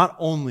 Not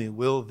only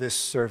will this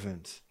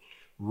servant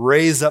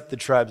raise up the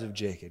tribes of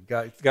Jacob,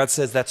 God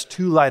says that's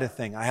too light a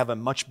thing. I have a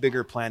much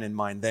bigger plan in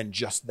mind than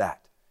just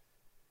that.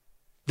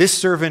 This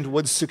servant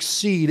would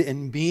succeed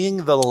in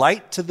being the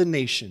light to the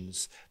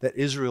nations that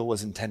Israel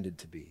was intended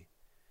to be.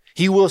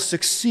 He will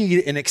succeed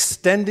in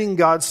extending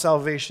God's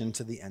salvation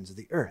to the ends of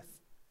the earth.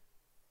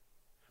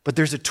 But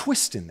there's a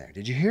twist in there.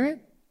 Did you hear it?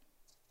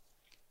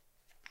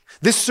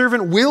 This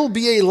servant will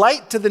be a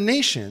light to the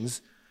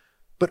nations,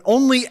 but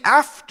only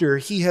after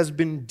he has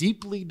been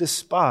deeply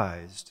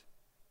despised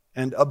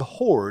and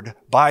abhorred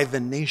by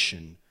the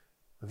nation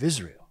of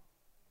Israel.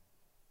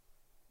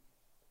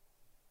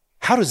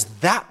 How does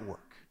that work?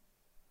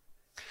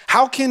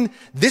 How can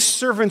this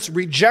servant's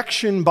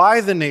rejection by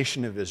the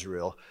nation of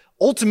Israel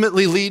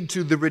ultimately lead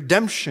to the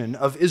redemption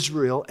of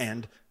Israel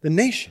and the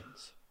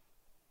nations?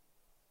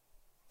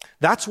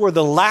 That's where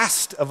the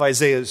last of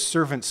Isaiah's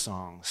servant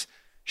songs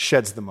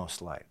sheds the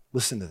most light.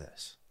 Listen to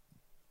this.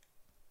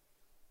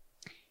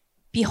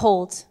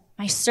 Behold,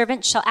 my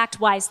servant shall act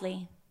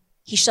wisely.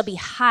 He shall be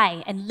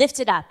high and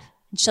lifted up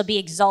and shall be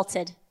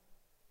exalted.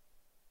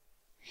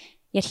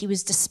 Yet he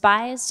was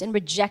despised and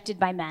rejected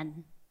by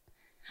men,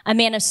 a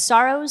man of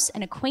sorrows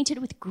and acquainted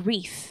with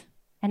grief.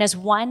 And as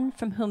one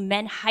from whom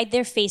men hide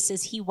their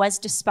faces, he was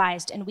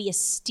despised, and we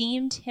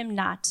esteemed him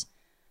not.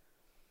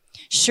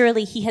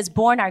 Surely he has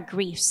borne our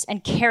griefs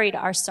and carried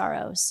our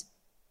sorrows.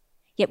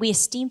 Yet we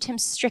esteemed him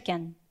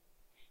stricken,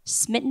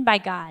 smitten by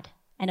God,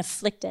 and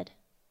afflicted.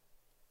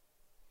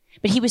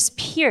 But he was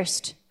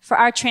pierced for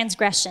our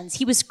transgressions.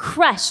 He was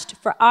crushed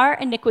for our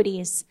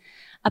iniquities.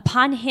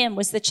 Upon him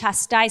was the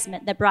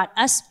chastisement that brought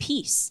us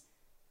peace,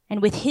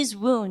 and with his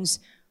wounds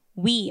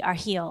we are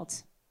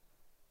healed.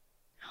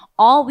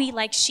 All we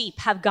like sheep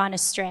have gone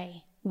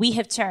astray. We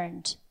have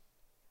turned,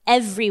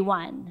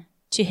 everyone,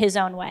 to his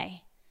own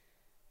way.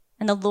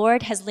 And the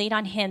Lord has laid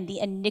on him the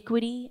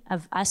iniquity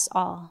of us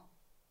all.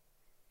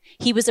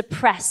 He was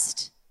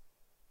oppressed,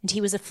 and he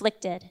was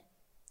afflicted.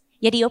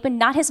 Yet he opened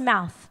not his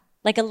mouth,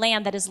 like a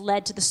lamb that is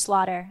led to the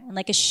slaughter, and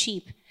like a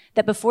sheep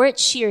that before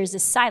its shears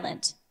is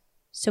silent.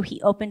 So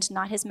he opened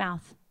not his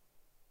mouth.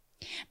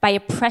 By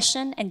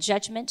oppression and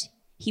judgment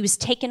he was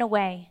taken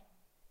away.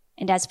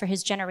 And as for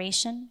his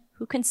generation,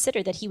 who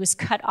considered that he was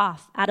cut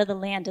off out of the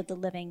land of the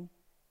living,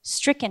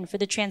 stricken for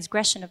the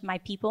transgression of my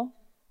people?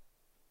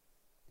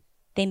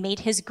 They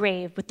made his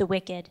grave with the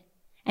wicked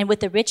and with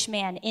the rich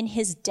man in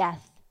his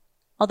death,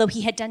 although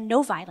he had done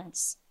no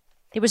violence.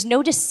 There was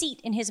no deceit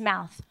in his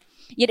mouth.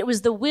 Yet it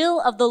was the will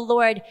of the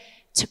Lord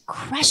to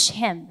crush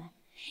him.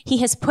 He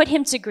has put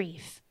him to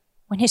grief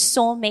when his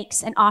soul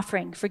makes an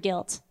offering for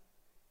guilt.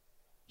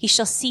 He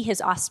shall see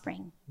his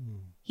offspring.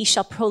 He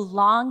shall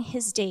prolong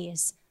his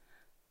days.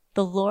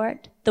 The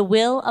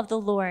will of the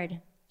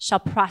Lord shall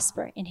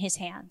prosper in his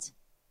hand.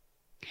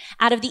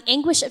 Out of the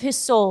anguish of his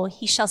soul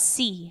he shall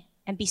see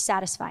and be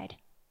satisfied.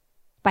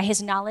 By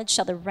his knowledge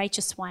shall the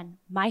righteous one,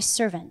 my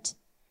servant,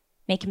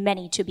 make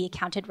many to be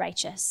accounted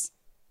righteous,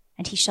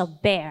 and he shall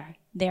bear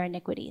their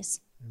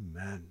iniquities.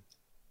 Amen.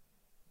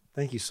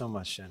 Thank you so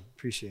much, Jen.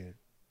 Appreciate it.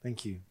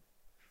 Thank you.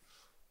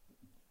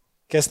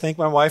 Guys, thank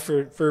my wife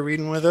for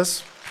reading with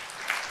us.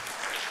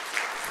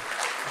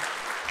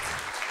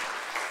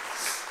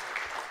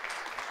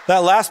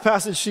 That last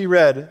passage she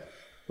read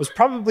was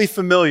probably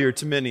familiar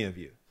to many of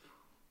you.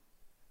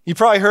 You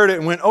probably heard it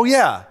and went, oh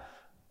yeah,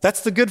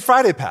 that's the Good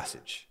Friday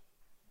passage.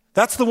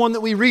 That's the one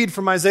that we read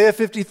from Isaiah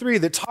 53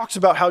 that talks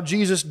about how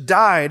Jesus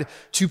died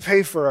to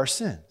pay for our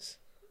sins.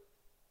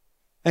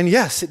 And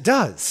yes, it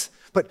does.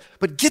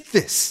 But get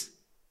this.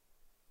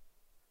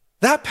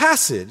 That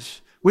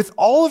passage, with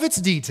all of its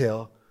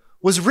detail,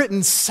 was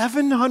written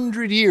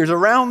 700 years,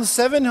 around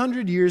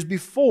 700 years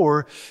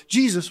before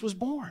Jesus was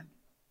born.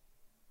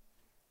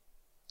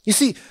 You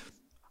see,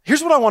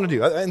 here's what I want to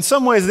do. In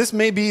some ways, this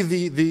may be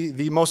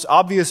the most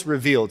obvious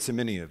reveal to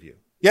many of you.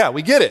 Yeah,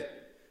 we get it.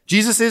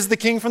 Jesus is the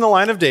king from the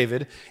line of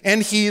David,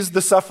 and he's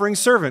the suffering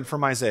servant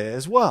from Isaiah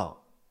as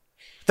well.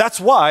 That's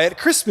why at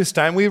Christmas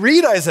time we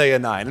read Isaiah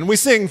 9 and we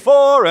sing,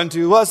 "For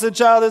unto us a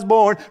child is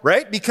born,"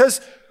 right?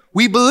 Because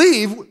we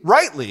believe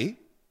rightly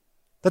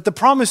that the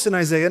promise in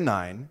Isaiah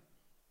 9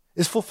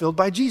 is fulfilled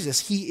by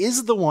Jesus. He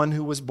is the one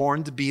who was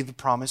born to be the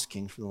promised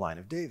king from the line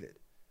of David.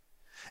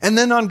 And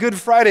then on Good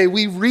Friday,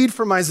 we read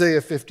from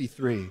Isaiah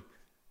 53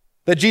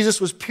 that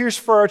Jesus was pierced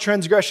for our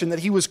transgression, that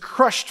he was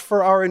crushed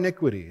for our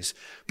iniquities.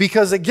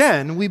 Because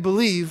again, we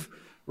believe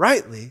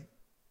rightly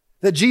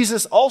that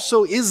Jesus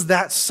also is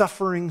that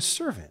suffering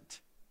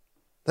servant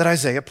that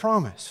Isaiah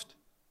promised,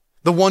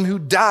 the one who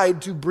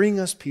died to bring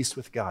us peace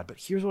with God. But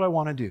here's what I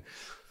want to do.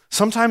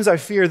 Sometimes I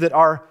fear that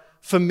our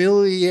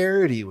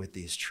familiarity with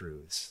these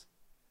truths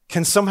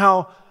can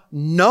somehow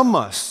numb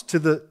us to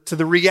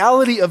the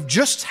reality of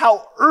just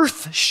how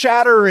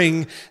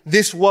earth-shattering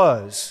this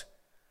was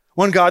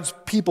when God's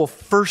people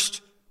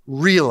first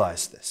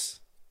realized this.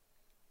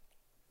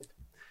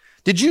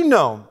 Did you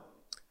know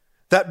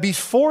that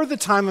before the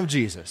time of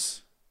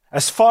Jesus,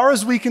 as far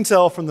as we can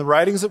tell from the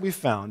writings that we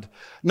found,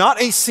 not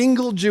a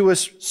single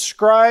Jewish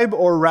scribe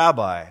or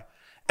rabbi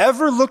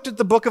ever looked at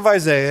the book of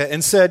Isaiah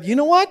and said, you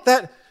know what,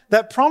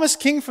 that promised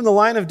king from the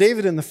line of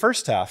David in the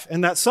first half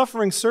and that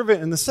suffering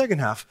servant in the second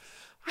half,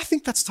 I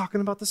think that's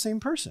talking about the same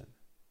person.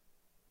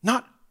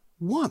 Not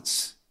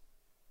once.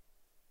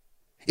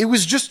 It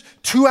was just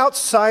too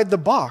outside the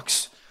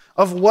box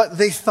of what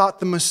they thought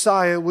the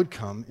Messiah would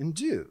come and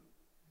do.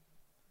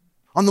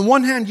 On the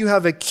one hand, you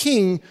have a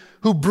king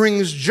who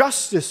brings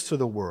justice to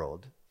the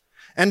world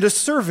and a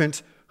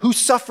servant who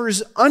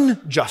suffers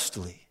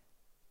unjustly.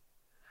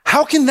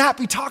 How can that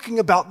be talking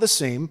about the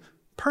same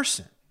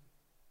person?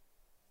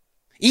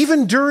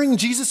 Even during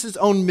Jesus'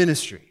 own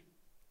ministry,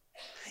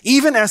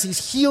 even as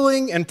he's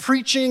healing and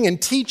preaching and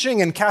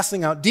teaching and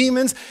casting out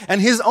demons, and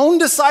his own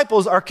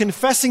disciples are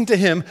confessing to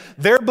him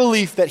their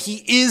belief that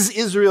he is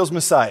Israel's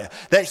Messiah,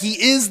 that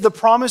he is the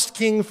promised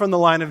king from the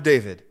line of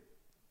David.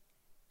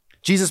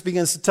 Jesus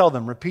begins to tell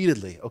them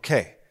repeatedly,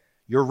 okay,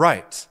 you're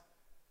right.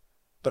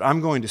 but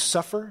I'm going to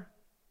suffer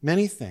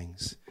many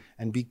things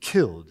and be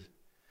killed,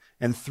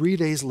 and 3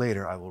 days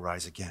later I will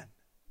rise again.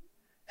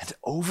 And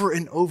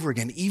over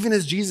again, even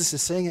as Jesus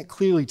is saying it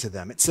clearly to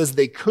them, it says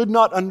they could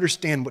not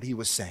understand what he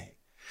was saying.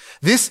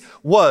 This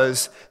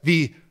was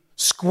the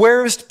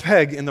squarest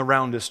peg in the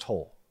roundest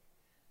hole.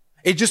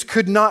 It just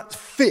could not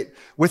fit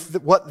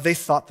with what they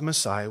thought the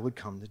Messiah would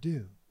come to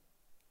do.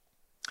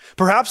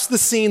 Perhaps the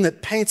scene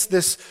that paints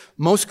this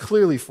most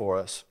clearly for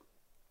us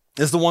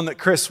is the one that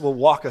Chris will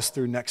walk us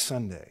through next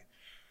Sunday.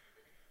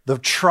 The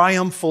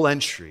triumphal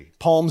entry,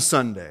 Palm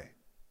Sunday.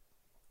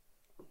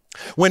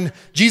 When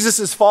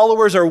Jesus'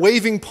 followers are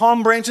waving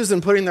palm branches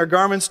and putting their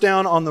garments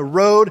down on the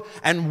road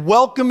and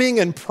welcoming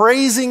and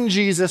praising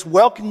Jesus,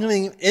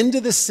 welcoming him into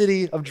the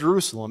city of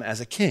Jerusalem as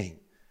a king.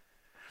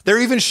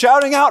 They're even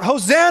shouting out,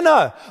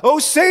 Hosanna! Oh,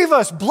 save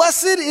us!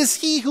 Blessed is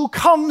he who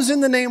comes in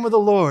the name of the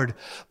Lord.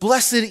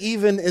 Blessed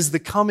even is the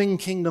coming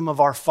kingdom of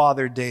our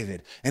father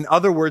David. In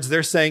other words,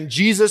 they're saying,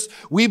 Jesus,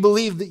 we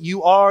believe that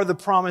you are the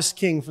promised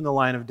king from the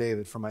line of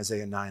David, from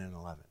Isaiah 9 and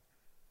 11.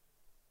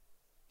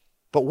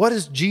 But what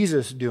is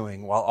Jesus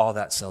doing while all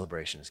that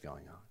celebration is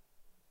going on?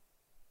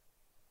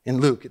 In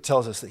Luke, it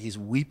tells us that he's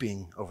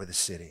weeping over the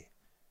city.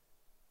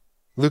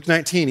 Luke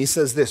 19, he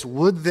says this,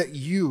 would that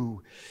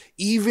you,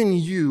 even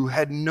you,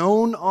 had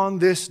known on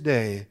this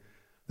day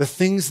the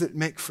things that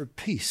make for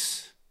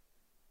peace.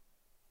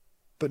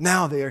 But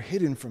now they are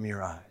hidden from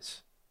your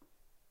eyes.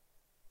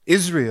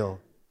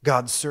 Israel,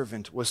 God's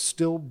servant, was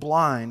still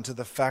blind to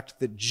the fact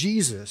that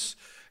Jesus,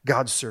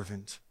 God's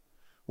servant,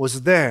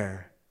 was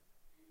there,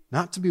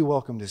 not to be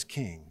welcomed as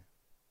king,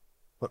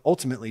 but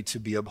ultimately to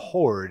be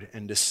abhorred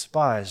and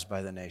despised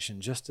by the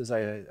nation, just as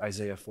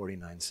Isaiah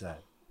 49 said.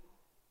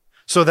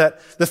 So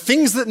that the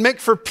things that make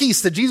for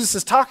peace that Jesus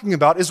is talking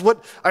about is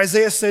what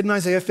Isaiah said in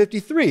Isaiah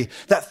 53,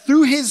 that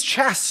through his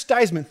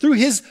chastisement, through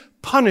his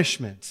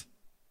punishment,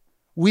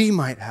 we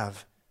might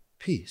have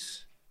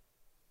peace.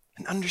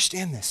 And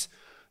understand this,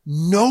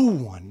 no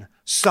one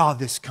saw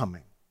this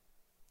coming.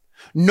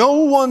 No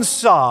one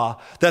saw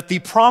that the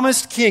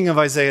promised king of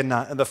Isaiah,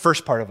 the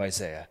first part of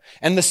Isaiah,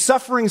 and the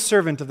suffering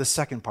servant of the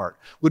second part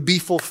would be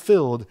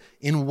fulfilled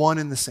in one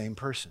and the same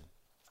person.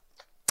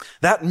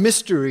 That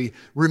mystery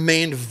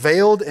remained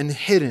veiled and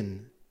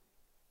hidden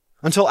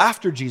until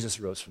after Jesus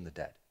rose from the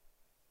dead.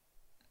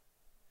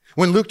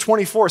 When Luke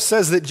 24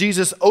 says that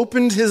Jesus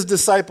opened his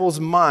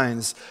disciples'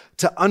 minds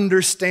to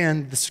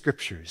understand the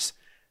scriptures.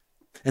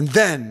 And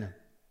then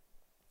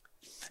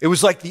it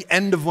was like the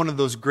end of one of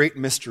those great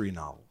mystery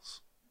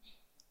novels.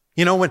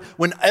 You know,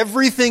 when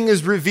everything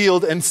is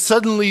revealed and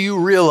suddenly you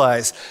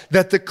realize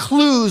that the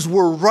clues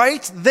were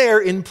right there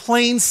in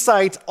plain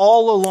sight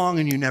all along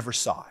and you never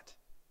saw it.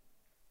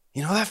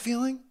 You know that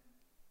feeling?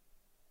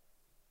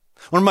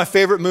 One of my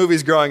favorite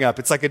movies growing up,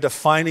 it's like a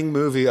defining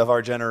movie of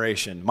our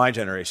generation, my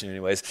generation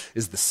anyways,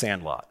 is The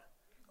Sandlot.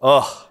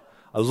 Oh,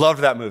 I loved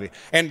that movie.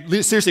 And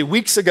seriously,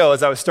 weeks ago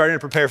as I was starting to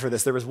prepare for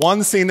this, there was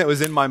one scene that was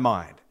in my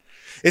mind.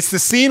 It's the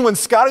scene when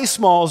Scotty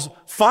Smalls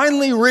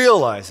finally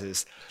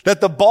realizes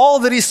that the ball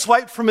that he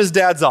swiped from his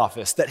dad's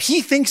office, that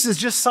he thinks is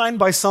just signed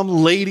by some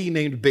lady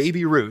named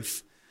Baby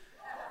Ruth,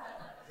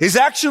 is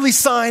actually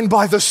signed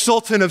by the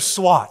Sultan of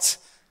Swat.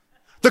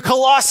 The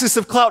Colossus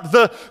of Clout,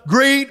 the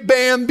Great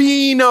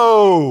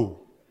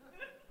Bambino,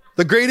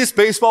 the greatest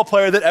baseball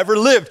player that ever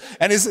lived.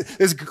 And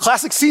his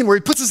classic scene where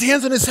he puts his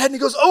hands on his head and he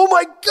goes, oh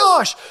my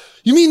gosh,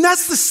 you mean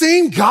that's the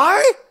same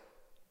guy?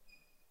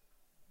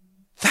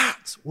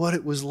 That's what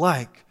it was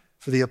like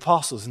for the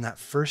apostles in that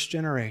first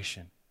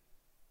generation.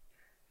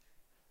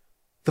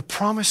 The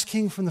promised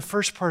king from the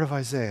first part of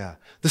Isaiah,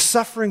 the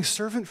suffering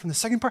servant from the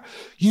second part.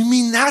 You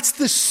mean that's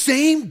the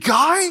same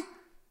guy?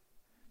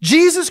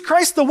 Jesus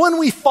Christ, the one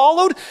we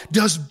followed,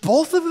 does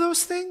both of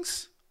those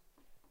things?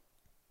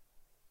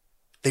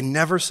 They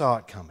never saw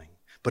it coming,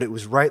 but it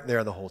was right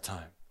there the whole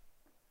time.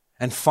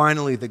 And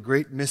finally, the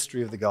great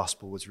mystery of the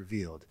gospel was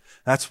revealed.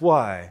 That's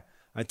why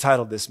I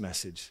titled this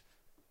message,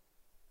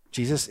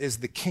 Jesus is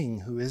the king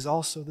who is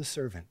also the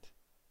servant.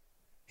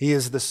 He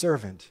is the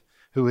servant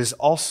who is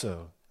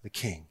also the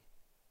king.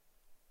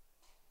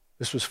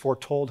 This was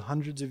foretold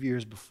hundreds of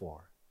years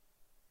before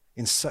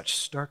in such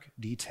stark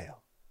detail.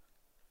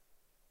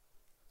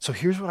 So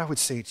here's what I would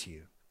say to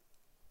you.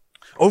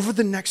 Over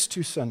the next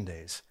 2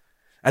 Sundays,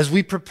 as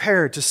we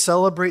prepare to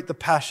celebrate the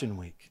Passion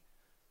Week,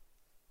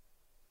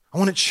 I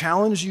want to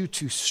challenge you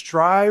to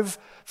strive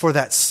for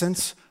that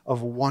sense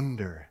of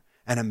wonder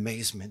and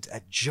amazement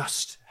at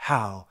just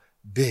how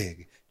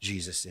big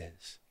Jesus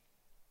is.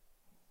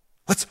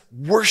 Let's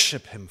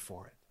worship him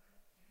for it.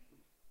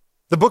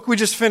 The book we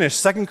just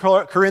finished, 2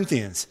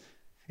 Corinthians,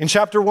 in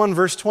chapter 1,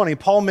 verse 20,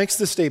 Paul makes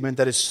the statement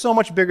that is so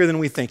much bigger than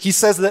we think. He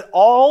says that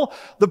all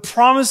the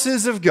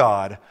promises of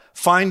God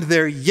find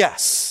their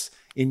yes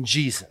in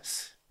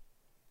Jesus,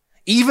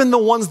 even the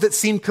ones that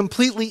seem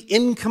completely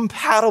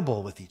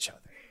incompatible with each other,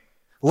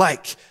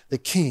 like the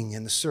king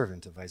and the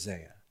servant of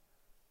Isaiah.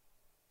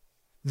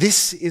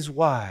 This is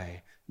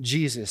why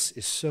Jesus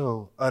is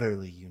so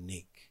utterly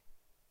unique.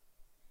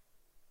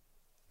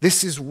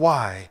 This is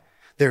why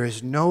There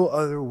is no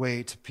other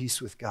way to peace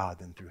with God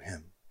than through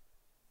him.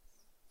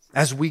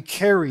 As we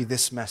carry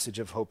this message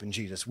of hope in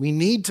Jesus, we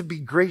need to be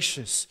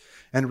gracious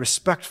and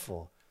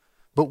respectful,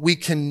 but we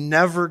can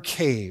never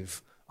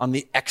cave on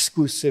the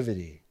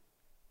exclusivity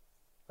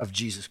of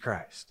Jesus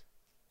Christ.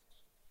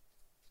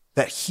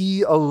 That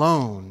he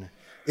alone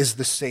is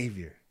the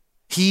Savior.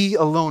 He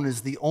alone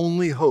is the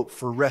only hope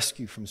for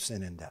rescue from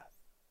sin and death.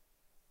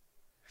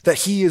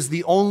 That he is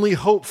the only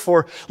hope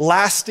for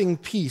lasting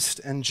peace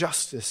and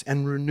justice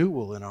and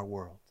renewal in our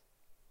world.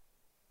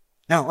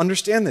 Now,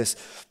 understand this.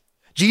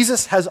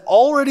 Jesus has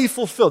already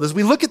fulfilled, as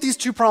we look at these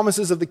two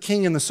promises of the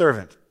king and the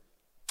servant,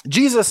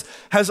 Jesus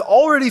has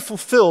already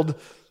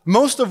fulfilled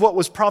most of what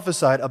was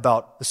prophesied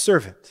about the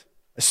servant,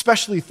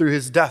 especially through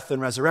his death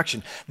and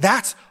resurrection.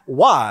 That's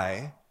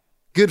why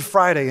Good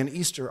Friday and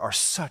Easter are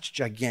such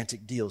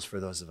gigantic deals for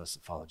those of us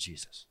that follow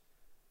Jesus.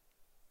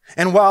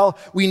 And while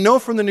we know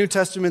from the New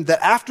Testament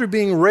that after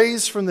being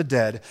raised from the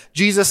dead,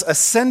 Jesus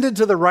ascended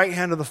to the right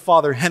hand of the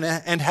Father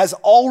and has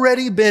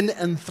already been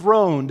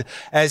enthroned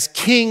as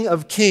King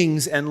of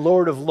Kings and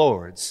Lord of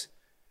Lords,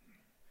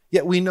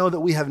 yet we know that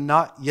we have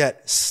not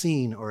yet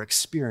seen or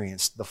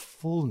experienced the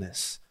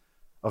fullness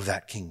of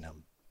that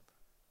kingdom.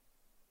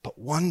 But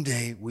one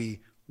day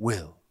we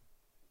will.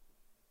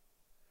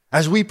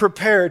 As we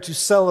prepare to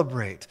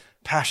celebrate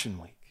Passion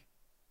Week,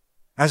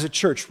 as a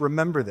church,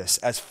 remember this.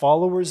 As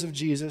followers of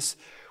Jesus,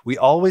 we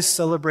always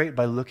celebrate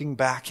by looking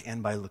back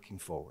and by looking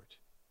forward.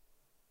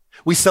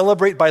 We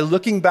celebrate by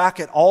looking back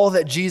at all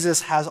that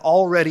Jesus has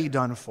already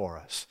done for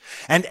us.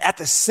 And at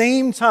the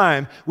same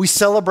time, we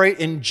celebrate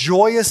in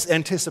joyous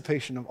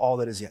anticipation of all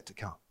that is yet to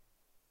come.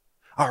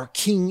 Our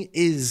King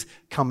is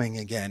coming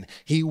again.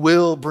 He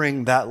will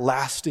bring that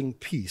lasting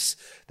peace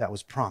that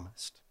was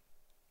promised.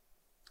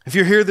 If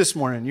you're here this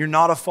morning, you're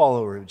not a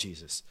follower of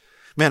Jesus,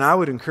 man, I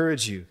would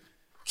encourage you,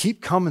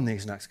 keep coming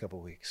these next couple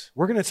of weeks.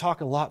 We're going to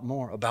talk a lot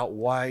more about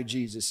why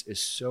Jesus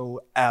is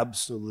so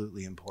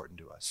absolutely important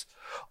to us.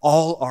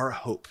 All our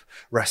hope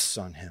rests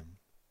on him.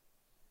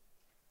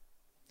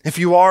 If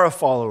you are a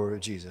follower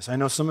of Jesus, I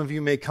know some of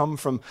you may come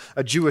from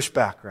a Jewish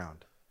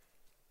background.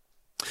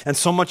 And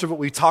so much of what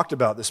we talked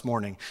about this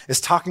morning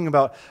is talking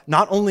about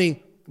not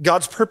only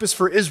God's purpose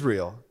for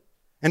Israel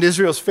and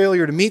Israel's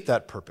failure to meet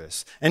that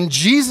purpose, and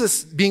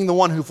Jesus being the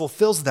one who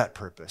fulfills that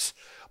purpose,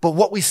 but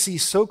what we see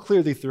so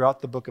clearly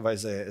throughout the book of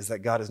Isaiah is that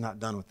God is not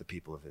done with the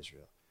people of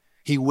Israel.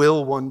 He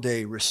will one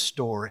day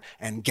restore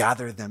and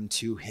gather them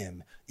to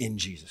him in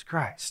Jesus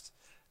Christ.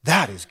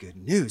 That is good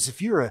news.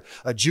 If you're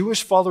a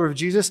Jewish follower of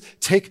Jesus,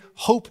 take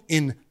hope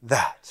in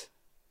that.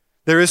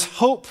 There is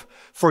hope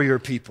for your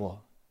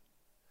people,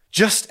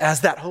 just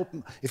as that hope,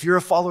 if you're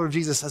a follower of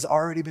Jesus, has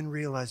already been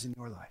realized in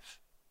your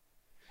life.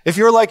 If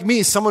you're like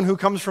me, someone who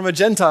comes from a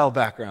Gentile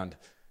background,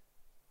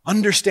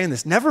 understand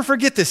this. Never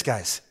forget this,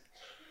 guys.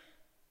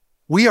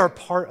 We are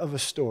part of a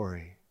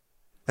story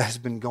that has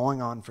been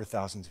going on for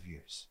thousands of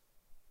years.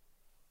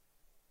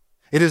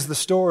 It is the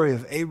story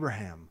of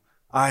Abraham,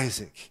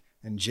 Isaac,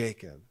 and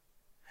Jacob.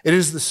 It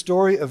is the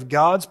story of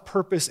God's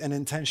purpose and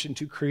intention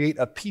to create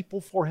a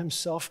people for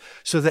himself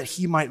so that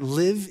he might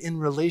live in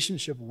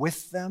relationship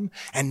with them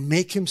and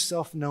make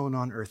himself known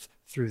on earth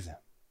through them.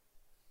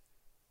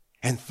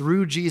 And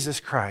through Jesus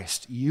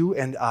Christ, you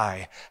and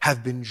I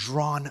have been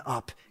drawn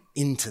up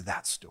into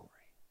that story.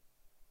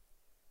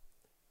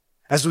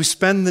 As we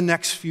spend the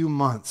next few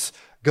months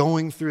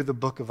going through the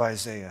book of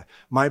Isaiah,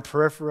 my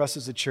prayer for us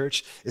as a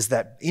church is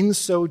that in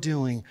so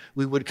doing,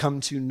 we would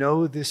come to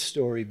know this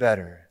story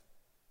better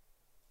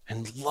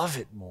and love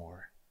it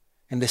more,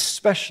 and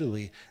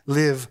especially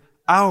live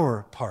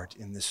our part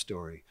in this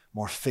story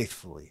more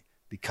faithfully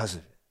because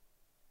of it.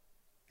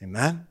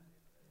 Amen?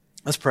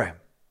 Let's pray.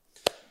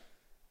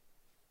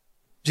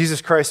 Jesus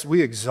Christ,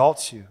 we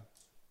exalt you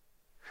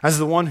as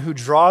the one who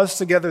draws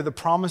together the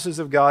promises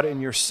of God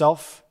in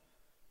yourself.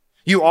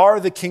 You are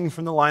the King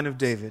from the line of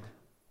David.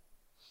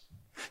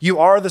 You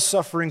are the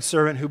suffering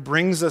servant who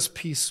brings us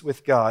peace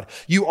with God.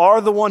 You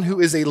are the one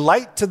who is a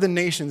light to the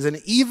nations. And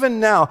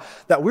even now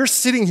that we're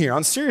sitting here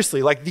on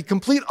seriously, like the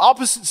complete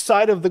opposite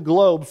side of the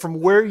globe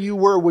from where you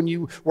were when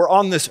you were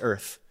on this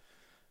earth,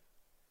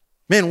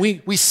 man,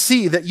 we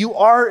see that you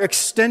are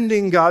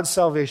extending God's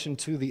salvation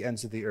to the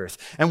ends of the earth.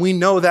 And we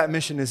know that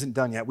mission isn't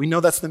done yet. We know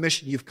that's the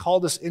mission you've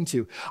called us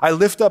into. I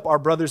lift up our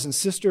brothers and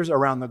sisters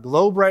around the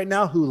globe right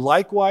now who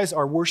likewise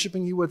are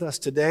worshiping you with us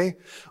today.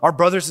 Our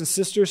brothers and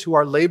sisters who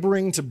are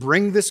laboring to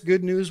bring this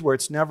good news where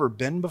it's never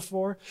been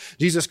before.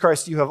 Jesus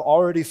Christ, you have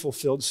already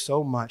fulfilled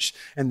so much,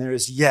 and there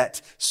is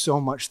yet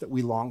so much that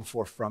we long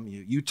for from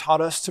you. You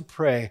taught us to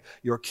pray,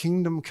 your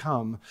kingdom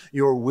come,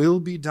 your will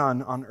be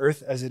done on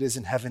earth as it is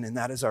in heaven, and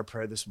that is our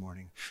prayer this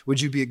morning. Would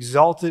you be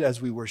exalted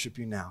as we worship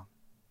you now?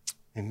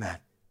 Amen.